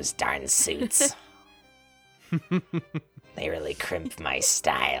 Yeah, those darn suits. They really crimp my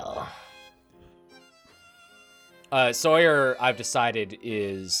style. Sawyer, I've decided,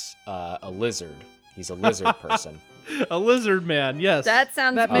 is a lizard. He's a lizard person. A lizard man, yes. That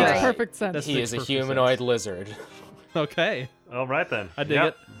sounds That great. makes perfect sense. That's- He makes is a perfect humanoid sense. lizard. Okay. All right then. I dig Yep.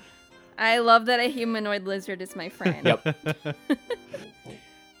 it. I love that a humanoid lizard is my friend. Yep.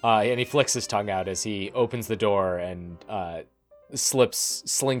 And he flicks his tongue out as he opens the door and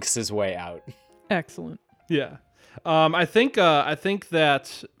slinks his way out. Excellent. Yeah. I think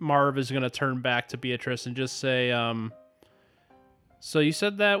that Marv is gonna turn back to Beatrice and just say, so you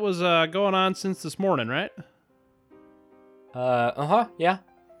said that was going on since this morning, right? Yeah.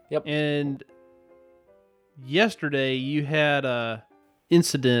 And yesterday you had a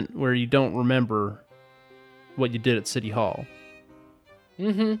incident where you don't remember what you did at City Hall.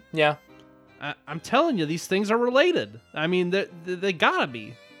 Mm-hmm. Yeah. I'm telling you, these things are related. I mean, they gotta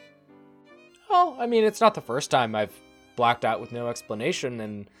be. Well, I mean, it's not the first time I've blacked out with no explanation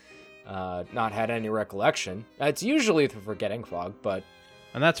and not had any recollection. It's usually the forgetting fog, but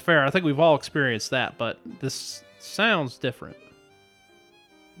And that's fair. I think we've all experienced that, but this sounds different.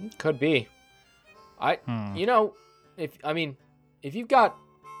 it could be. You know, if you've got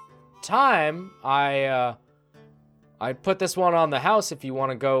time, I'd put this one on the house if you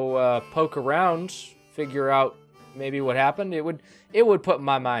want to go poke around, figure out maybe what happened. It would put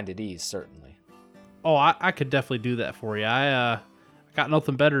my mind at ease, certainly. Oh, I could definitely do that for you. I got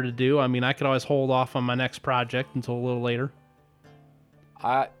nothing better to do. I mean, I could always hold off on my next project until a little later.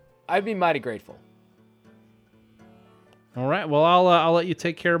 I'd be mighty grateful. All right. Well, I'll let you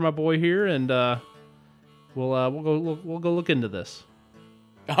take care of my boy here, and we'll go look into this.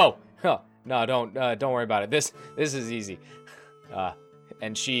 Oh, no, don't worry about it. This is easy.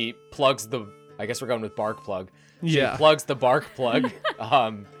 And she plugs I guess we're going with bark plug. She Yeah. plugs the bark plug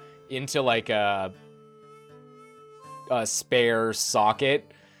into like a spare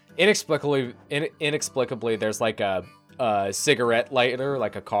socket. Inexplicably, there's like a cigarette lighter,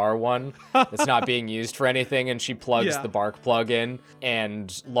 like a car one, that's not being used for anything, and she plugs Yeah. the bark plug in,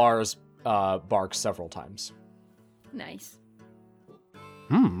 and Lars barks several times. Nice.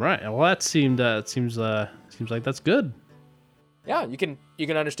 Right. Well, that seems like that's good. Yeah, you can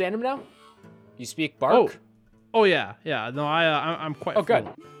understand him now. You speak bark. Oh yeah. No, I'm quite. Oh, good.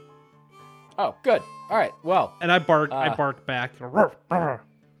 fluent. Oh, good. All right. Well, And I bark back.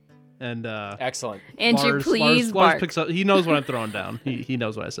 And excellent. And you Lars please bark. picks up. He knows what I'm throwing down. He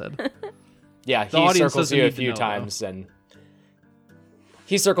knows what I said. Yeah, The he audience circles doesn't you a need to few know, though. times,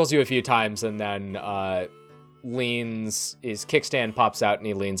 and then his kickstand pops out and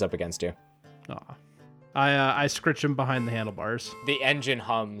he leans up against you. Aw. I scritch him behind the handlebars. The engine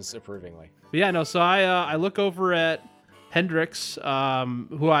hums approvingly. But yeah, no. So I look over at Hendrix, who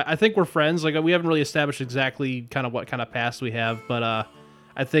I think we're friends. Like, we haven't really established exactly kind of what kind of past we have, but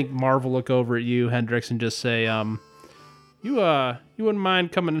I think Marv will look over at you, Hendrix, and just say, you wouldn't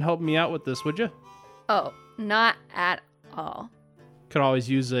mind coming and helping me out with this, would you? Oh, not at all. Could always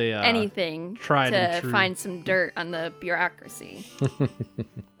use a Anything tried and to true. find some dirt on the bureaucracy.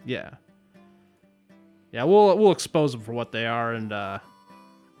 Yeah. Yeah, we'll expose them for what they are and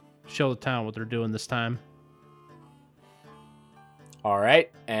show the town what they're doing this time. All right,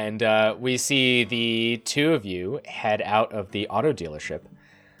 and we see the two of you head out of the auto dealership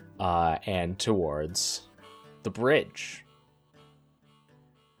and towards the bridge.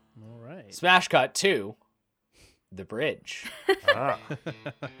 All right. Smash cut to the bridge, Ah.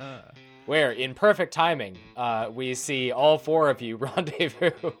 where in perfect timing, we see all four of you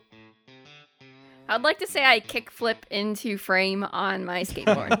rendezvous. I'd like to say I kickflip into frame on my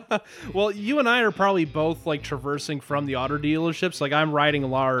skateboard. Well, you and I are probably both like traversing from the auto dealerships. Like, I'm riding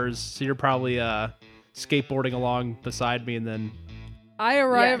Lars, so you're probably skateboarding along beside me, and then I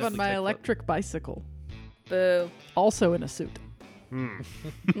arrive Yes. on my electric bicycle, Boo. also in a suit.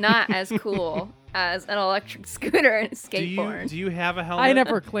 Not as cool as an electric scooter and a do skateboard. you have a helmet? I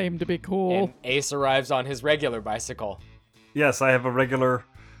never claimed to be cool. And Ace arrives on his regular bicycle. Yes, I have a regular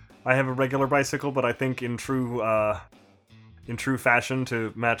bicycle, but I think in true in true fashion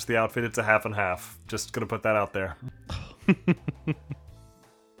to match the outfit. It's a half and half. Just gonna put that out there.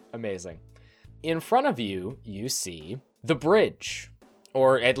 Amazing. In front of you, you see the bridge,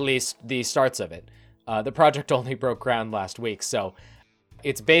 or at least the starts of it. The project only broke ground last week, so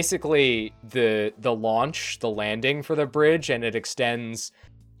it's basically the launch, the landing for the bridge, and it extends,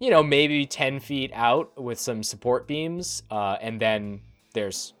 maybe 10 feet out with some support beams, and then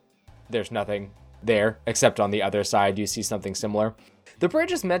there's nothing there, except on the other side you see something similar. The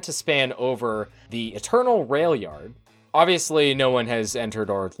bridge is meant to span over the eternal rail yard. Obviously, no one has entered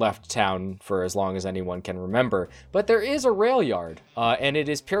or left town for as long as anyone can remember, but there is a rail yard, and it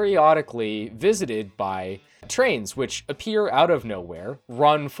is periodically visited by trains which appear out of nowhere,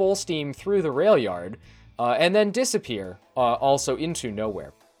 run full steam through the rail yard, and then disappear also into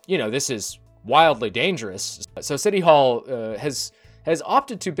nowhere. This is wildly dangerous, so City Hall has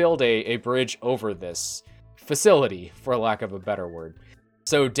opted to build a bridge over this facility, for lack of a better word.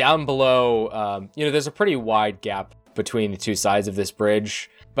 So down below, there's a pretty wide gap between the two sides of this bridge,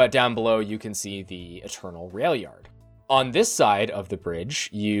 but down below you can see the eternal rail yard. On this side of the bridge,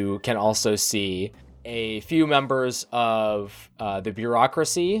 you can also see a few members of the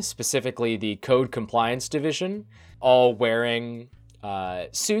bureaucracy, specifically the Code Compliance Division, all wearing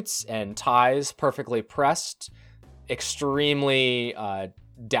suits and ties perfectly pressed, extremely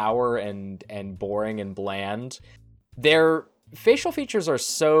dour and boring and bland. Their facial features are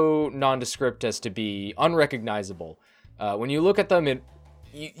so nondescript as to be unrecognizable. When you look at them,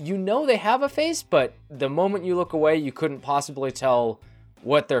 you know they have a face, but the moment you look away, you couldn't possibly tell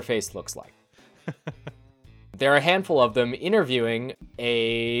what their face looks like. There are a handful of them interviewing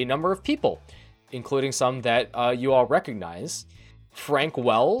a number of people, including some that you all recognize. Frank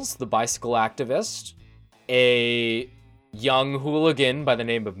Wells, the bicycle activist, a young hooligan by the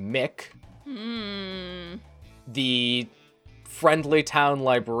name of Mick, the friendly town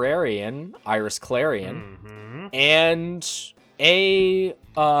librarian, Iris Clarion, and a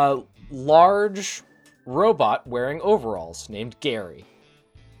large robot wearing overalls named Gary.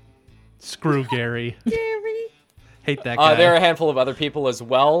 Screw Gary. Gary. Hate that guy. There are a handful of other people as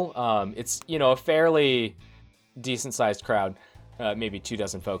well. It's, a fairly decent-sized crowd, maybe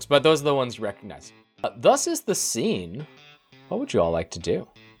 24 folks, but those are the ones you recognize. Thus is the scene. What would you all like to do?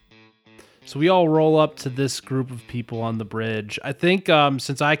 So we all roll up to this group of people on the bridge. I think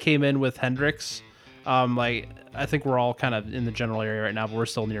since I came in with Hendrix, I think we're all kind of in the general area right now, but we're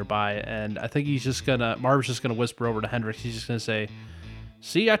still nearby. And I think Marv's just gonna whisper over to Hendrix. He's just gonna say,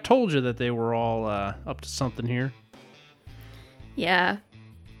 "See, I told you that they were all up to something here." Yeah.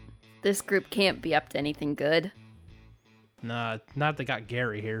 This group can't be up to anything good. Nah, not they got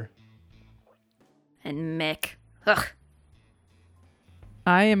Gary here. And Mick. Ugh.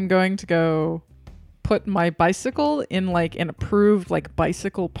 I am going to go put my bicycle in an approved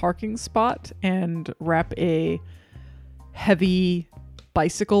bicycle parking spot and wrap a heavy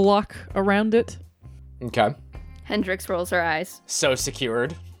bicycle lock around it. Okay. Hendrix rolls her eyes. So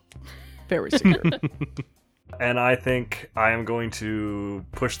secured. Very secure. And I think I am going to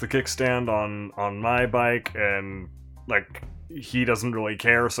push the kickstand on my bike, and he doesn't really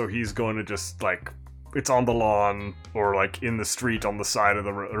care, so he's going to just it's on the lawn or in the street on the side of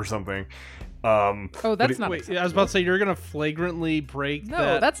the road or something. That's not Wait, acceptable. I was about to say, you're gonna flagrantly break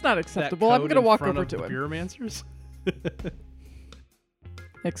No, that's not acceptable. I'm going to walk over to him. Bureaumancers?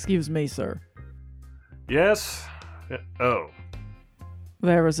 Excuse me, sir. Yes? Oh.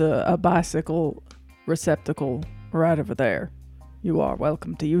 There is a bicycle receptacle right over there. You are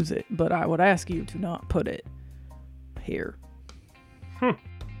welcome to use it, but I would ask you to not put it here.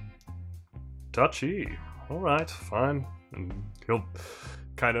 Touchy. All right, fine. And he'll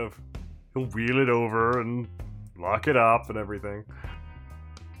wheel it over and lock it up and everything.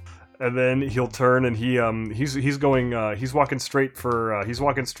 And then he'll turn and he's walking straight for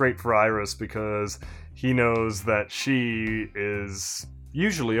Iris, because he knows that she is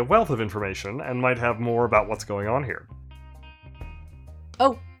usually a wealth of information and might have more about what's going on here.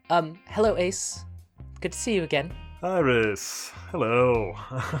 Oh, hello, Ace. Good to see you again. Iris, hello.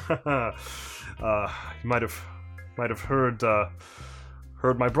 You might have heard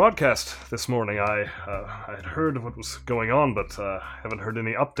my broadcast this morning. I had heard what was going on, but haven't heard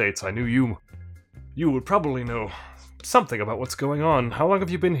any updates. I knew you would probably know something about what's going on. How long have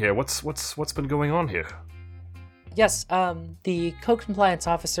you been here? What's been going on here? Yes, the co-compliance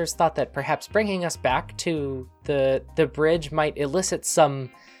officers thought that perhaps bringing us back to the bridge might elicit some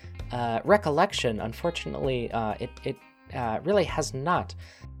recollection. Unfortunately, it really has not.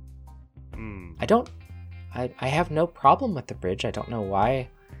 I have no problem with the bridge. I don't know why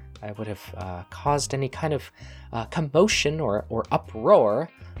I would have caused any kind of commotion or uproar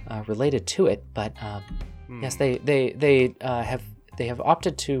related to it. But yes, they have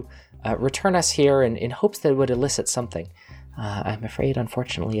opted to return us here in hopes that it would elicit something. I'm afraid,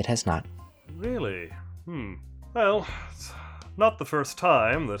 unfortunately, it has not. Really? Well, it's not the first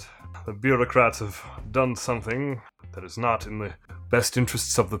time that the bureaucrats have done something that is not in the best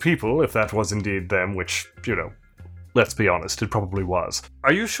interests of the people, if that was indeed them, which, let's be honest, it probably was.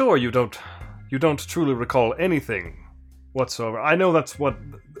 Are you sure you don't truly recall anything whatsoever? I know that's what...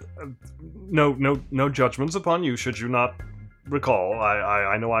 No judgments upon you should you not recall.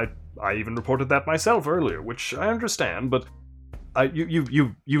 I know I even reported that myself earlier, which I understand, but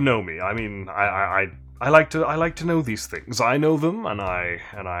you know me. I mean, I like to know these things. I know them, and I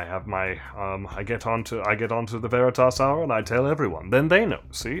have my I get onto the Veritas Hour, and I tell everyone. Then they know.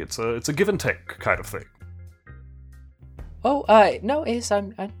 See, it's a give and take kind of thing. Oh, no, Ace,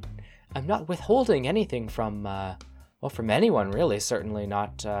 I'm not withholding anything from from anyone really. Certainly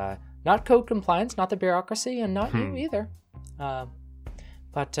not code compliance, not the bureaucracy, and not you either.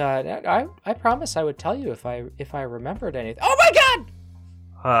 But I promise I would tell you if I remembered anything. Oh my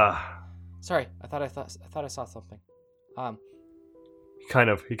God! Sorry, I thought I saw something. He kind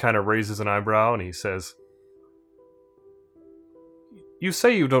of raises an eyebrow and he says, "You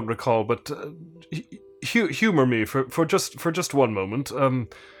say you don't recall, but humor me for just one moment.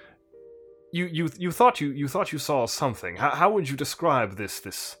 You thought you saw something. How would you describe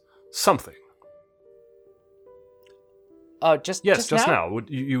this something?" Just now.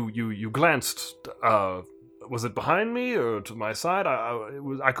 You glanced. Was it behind me or to my side?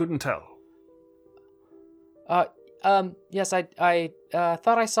 I couldn't tell. Yes, I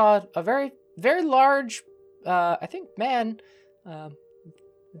thought I saw a very, very large, I think, man,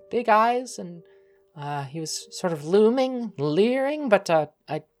 big eyes, and he was sort of looming, leering, but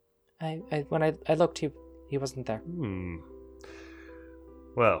when I looked, he wasn't there.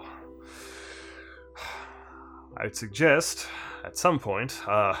 Well, I'd suggest at some point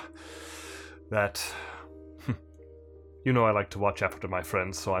that I like to watch after my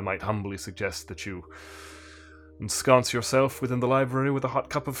friends, so I might humbly suggest that you ensconce yourself within the library with a hot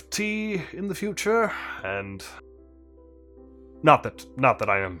cup of tea in the future, and not that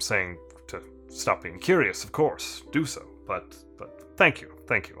I am saying to stop being curious, of course, do so, but thank you.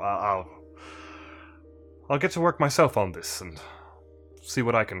 I'll get to work myself on this and see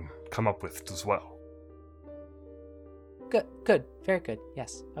what I can come up with as well. Good, very good.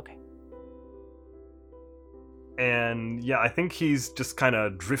 Yes, okay. And yeah, I think he's just kind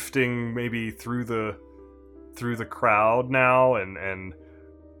of drifting maybe through the crowd now, and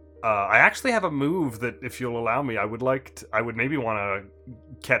I actually have a move that, if you'll allow me, I would maybe want to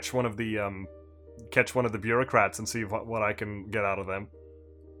catch one of the bureaucrats and see what I can get out of them.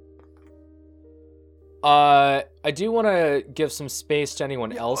 I do want to give some space to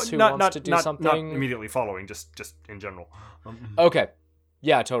anyone else who wants to do something. Not immediately following, just in general. Okay.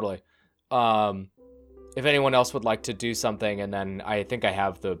 Yeah, totally. If anyone else would like to do something, and then I think I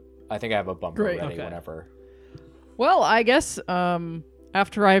have a bumper ready whenever. Well, I guess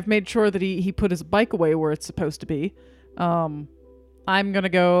after I've made sure that he put his bike away where it's supposed to be, I'm going to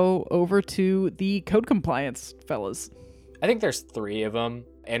go over to the code compliance fellas. I think there's 3 of them,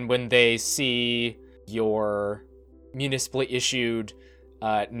 and when they see your municipally issued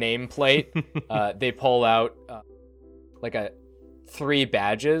nameplate, they pull out like 3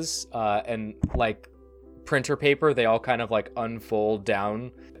 badges and like printer paper. They all kind of like unfold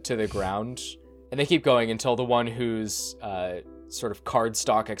down to the ground, and they keep going until the one whose sort of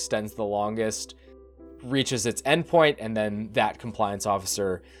cardstock extends the longest reaches its endpoint, and then that compliance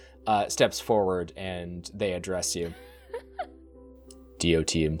officer steps forward and they address you.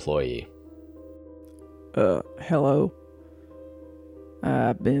 DOT employee. Hello.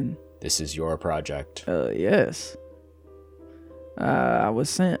 This is your project. Yes. I was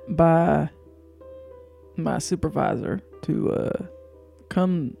sent by my supervisor to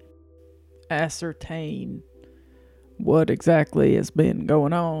come ascertain what exactly has been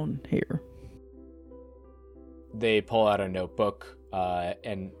going on here. They pull out a notebook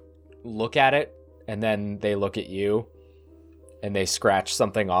and look at it, and then they look at you, and they scratch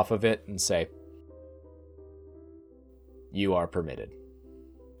something off of it and say, "You are permitted."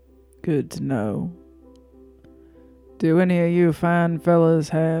 Good to know. Do any of you fine fellas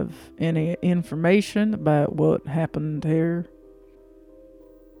have any information about what happened here?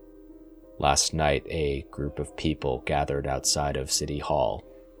 Last night, a group of people gathered outside of City Hall.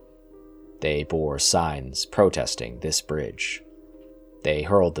 They bore signs protesting this bridge. They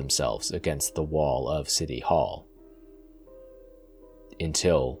hurled themselves against the wall of City Hall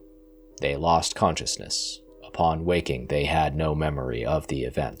until They lost consciousness. Upon waking, they had no memory of the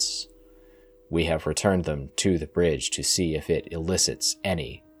events. We have returned them to the bridge to see if it elicits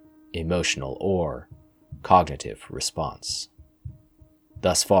any emotional or cognitive response.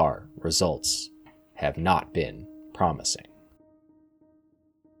 Thus far, results have not been promising.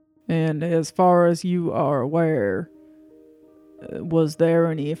 And as far as you are aware, was there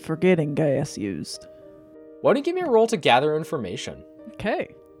any forgetting gas used? Why don't you give me a roll to gather information?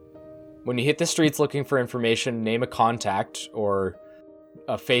 Okay. When you hit the streets looking for information, name a contact or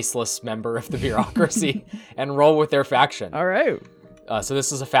a faceless member of the bureaucracy and roll with their faction. All right. So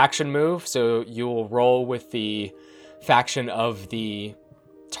this is a faction move, so you will roll with the faction of the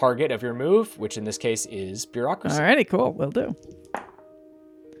target of your move, which in this case is bureaucracy. All righty, cool. Will do.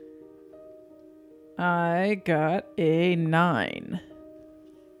 I got a 9.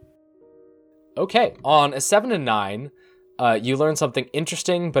 Okay, on a 7 and 9, you learn something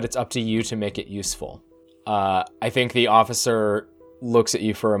interesting, but it's up to you to make it useful. I think the officer looks at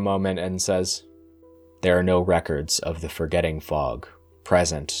you for a moment and says, "There are no records of the forgetting fog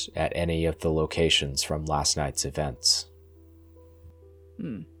present at any of the locations from last night's events."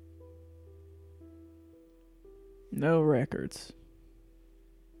 No records.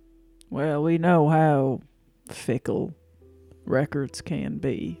 Well, we know how fickle records can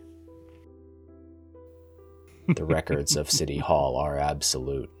be. The records of City Hall are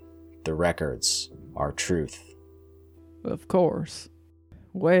absolute. The records are truth. Of course.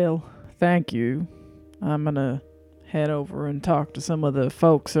 Well, thank you. I'm gonna head over and talk to some of the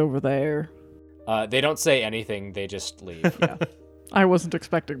folks over there. They don't say anything, they just leave. Yeah. I wasn't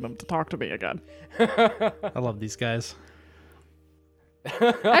expecting them to talk to me again. I love these guys.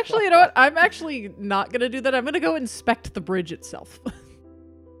 Actually, you know what? I'm actually not gonna do that. I'm gonna go inspect the bridge itself.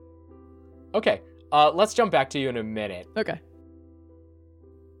 Okay, let's jump back to you in a minute. Okay.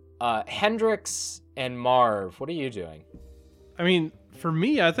 Hendrix and Marv, what are you doing? I mean, for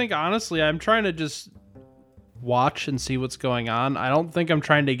me, I think honestly, I'm trying to just watch and see what's going on. I don't think I'm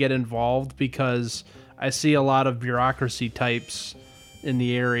trying to get involved because I see a lot of bureaucracy types in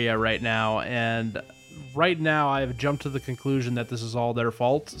the area right now, and right now I've jumped to the conclusion that this is all their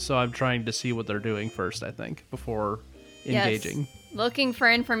fault, so I'm trying to see what they're doing first, I think, before engaging. Yes. Looking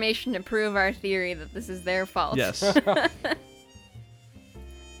for information to prove our theory that this is their fault. Yes.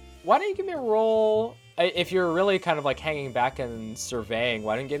 Why don't you give me a roll? If you're really kind of like hanging back and surveying,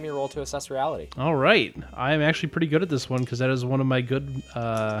 why don't you give me a roll to assess reality? All right. I'm actually pretty good at this one because that is one of my good,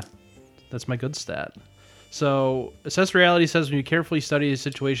 that's my good stat. So assess reality says when you carefully study a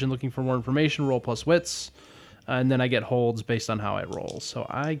situation looking for more information, roll plus wits, and then I get holds based on how I roll. So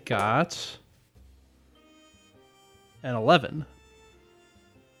I got an 11.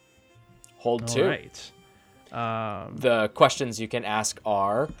 Hold All 2. right. The questions you can ask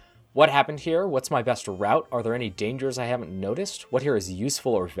are, what happened here? What's my best route? Are there any dangers I haven't noticed? What here is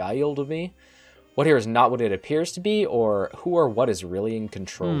useful or valuable to me? What here is not what it appears to be? Or who or what is really in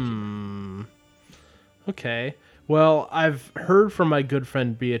control here? Okay. Well, I've heard from my good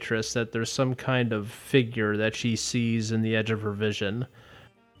friend Beatrice that there's some kind of figure that she sees in the edge of her vision.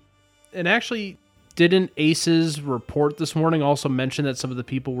 And actually, didn't Ace's report this morning also mention that some of the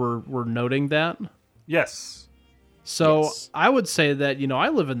people were noting that? Yes. So Yes. I would say that, I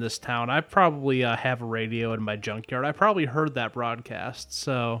live in this town. I probably have a radio in my junkyard. I probably heard that broadcast.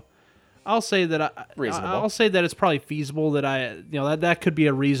 So I'll say that Reasonable. I'll say that it's probably feasible that that could be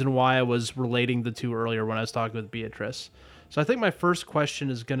a reason why I was relating the two earlier when I was talking with Beatrice. So I think my first question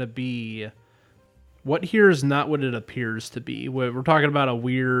is going to be, what here is not what it appears to be? We're talking about a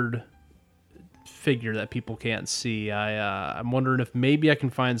weird figure that people can't see. I'm wondering if maybe I can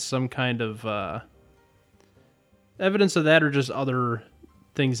find some kind of evidence of that or just other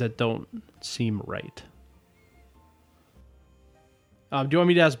things that don't seem right. Do you want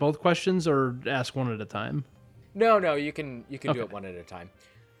me to ask both questions or ask one at a time? No, you can do Okay. it one at a time.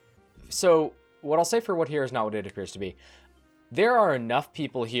 So what I'll say for what here is not what it appears to be. There are enough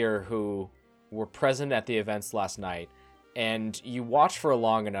people here who were present at the events last night, and you watch for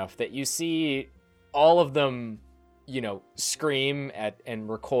long enough that you see all of them, scream at and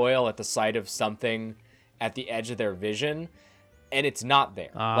recoil at the sight of something at the edge of their vision, and it's not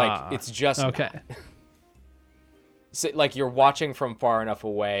there. It's just okay. not. So, you're watching from far enough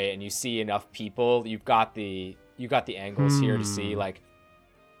away, and you see enough people. You've got the angles here to see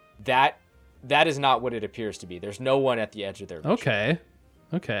that is not what it appears to be. There's no one at the edge of their vision.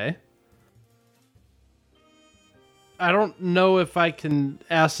 Okay. I don't know if I can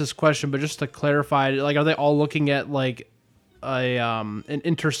ask this question, but just to clarify, are they all looking at an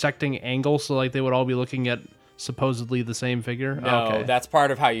intersecting angle? So they would all be looking at supposedly the same figure? No, Okay. that's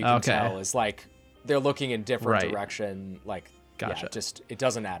part of how you can Okay. tell. Is like they're looking in different Right. direction. Like, Gotcha. yeah, just it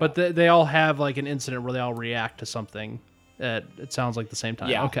doesn't add But up. they all have like an incident where they all react to something at, it sounds like, the same time.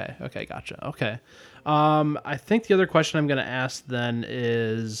 Yeah. Okay, gotcha. Okay. I think the other question I'm going to ask then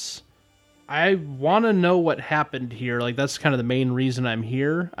is, I want to know what happened here. Like, that's kind of the main reason I'm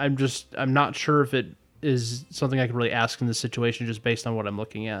here. I'm not sure if it is something I can really ask in this situation just based on what I'm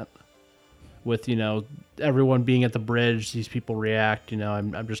looking at. With, everyone being at the bridge, these people react,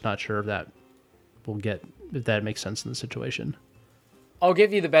 I'm just not sure if that makes sense in the situation. I'll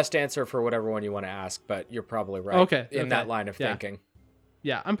give you the best answer for whatever one you want to ask, but you're probably right. Okay, in okay. that line of Yeah. thinking.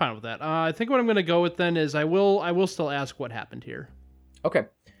 Yeah, I'm fine with that. I think what I'm going to go with then is I will still ask what happened here. Okay.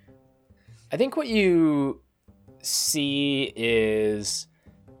 I think what you see is,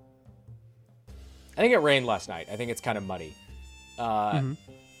 I think it rained last night. I think it's kind of muddy. And,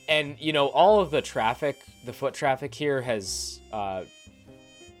 all of the traffic, the foot traffic here has,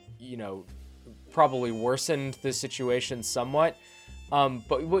 probably worsened the situation somewhat.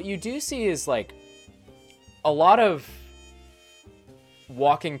 But what you do see is, like, a lot of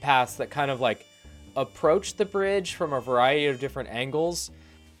walking paths that kind of, like, approach the bridge from a variety of different angles,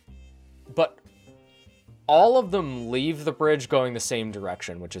 but all of them leave the bridge going the same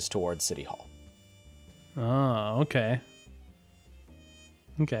direction, which is towards City Hall. Oh, okay.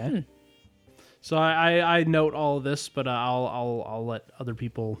 Okay. So I note all of this, but I'll let other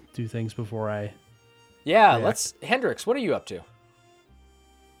people do things before I. Yeah, react. Hendrix, what are you up to?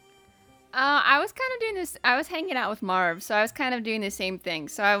 I was kind of doing this. I was hanging out with Marv, so I was kind of doing the same thing.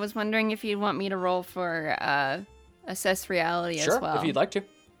 So I was wondering if you'd want me to roll for assess reality Sure, as well. if you'd like to.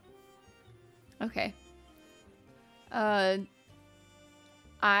 Okay. I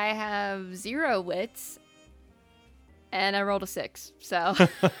have 0 wits, and I rolled a 6. So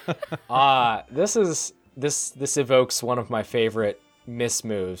This evokes one of my favorite miss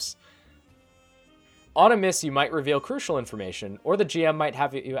moves. On a miss, you might reveal crucial information, or the GM might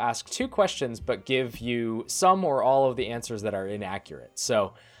have you ask 2 questions but give you some or all of the answers that are inaccurate.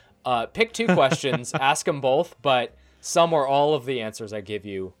 So pick 2 questions, ask them both, but some or all of the answers I give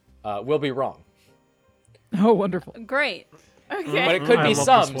you will be wrong. Oh, wonderful. great. Okay. But it could I be love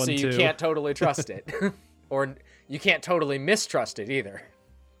some, this one so you too. can't totally trust it. Or you can't totally mistrust it either.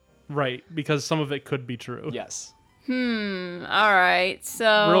 Right, because some of it could be true. Yes. All right.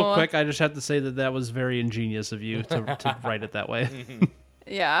 So Real quick, I just have to say that was very ingenious of you to write it that way.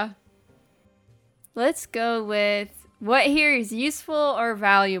 Yeah. Let's go with what here is useful or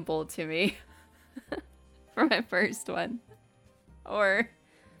valuable to me for my first one. Or,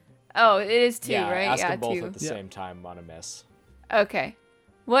 it is 2, Yeah, right? ask Yeah, them both 2. at the same time on a miss. Okay.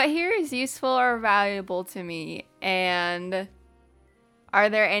 What here is useful or valuable to me? And are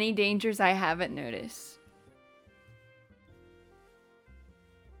there any dangers I haven't noticed?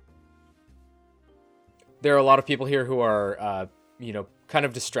 There are a lot of people here who are, kind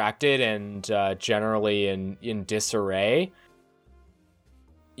of distracted and generally in disarray.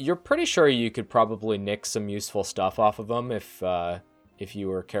 You're pretty sure you could probably nick some useful stuff off of them if you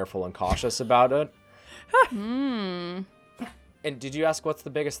were careful and cautious about it. And did you ask what's the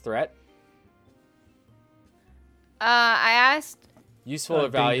biggest threat? I asked Useful or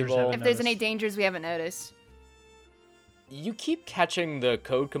Dangers valuable? haven't if there's any noticed. dangers we haven't noticed. You keep catching the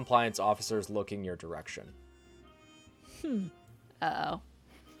code compliance officers looking your direction. Uh-oh.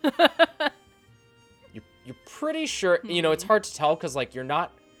 You're pretty sure, it's hard to tell because you're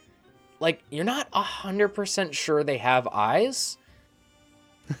not 100% sure they have eyes.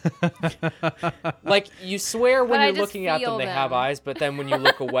 You swear when But I you're just looking at them feel they have them. eyes, but then when you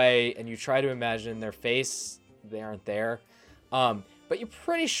look away and you try to imagine their face, they aren't there. But you're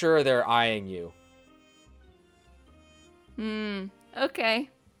pretty sure they're eyeing you. Okay.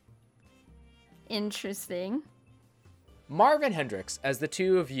 Interesting. Marvin Hendricks, as the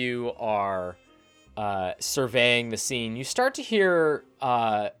two of you are surveying the scene, you start to hear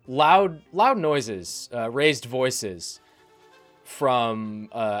loud noises, raised voices from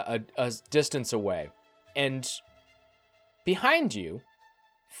a distance away. And behind you,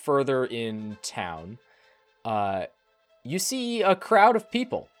 further in town, you see a crowd of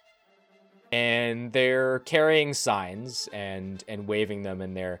people. And they're carrying signs and waving them,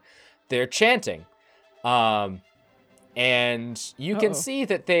 and they're chanting. And you can see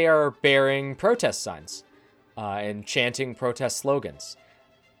that they are bearing protest signs and chanting protest slogans.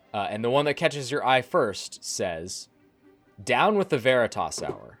 And the one that catches your eye first says, "Down with the Veritas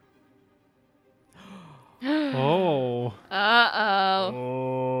Hour." Oh. Uh-oh.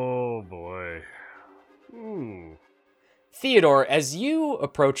 Oh boy. Ooh. Theodore, as you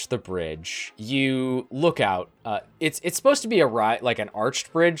approach the bridge, you look out. It's supposed to be like an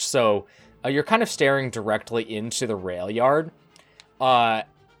arched bridge, so you're kind of staring directly into the rail yard. And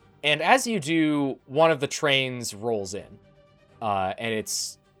as you do, one of the trains rolls in, and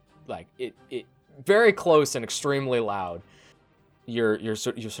it's like it very close and extremely loud. You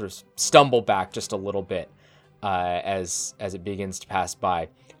sort of stumble back just a little bit as it begins to pass by.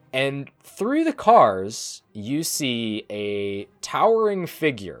 And through the cars, you see a towering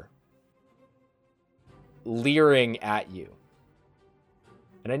figure leering at you.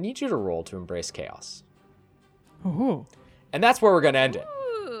 And I need you to roll to embrace chaos. Oh. And that's where we're going to end it.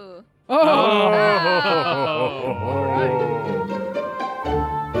 Ooh. Oh. All right.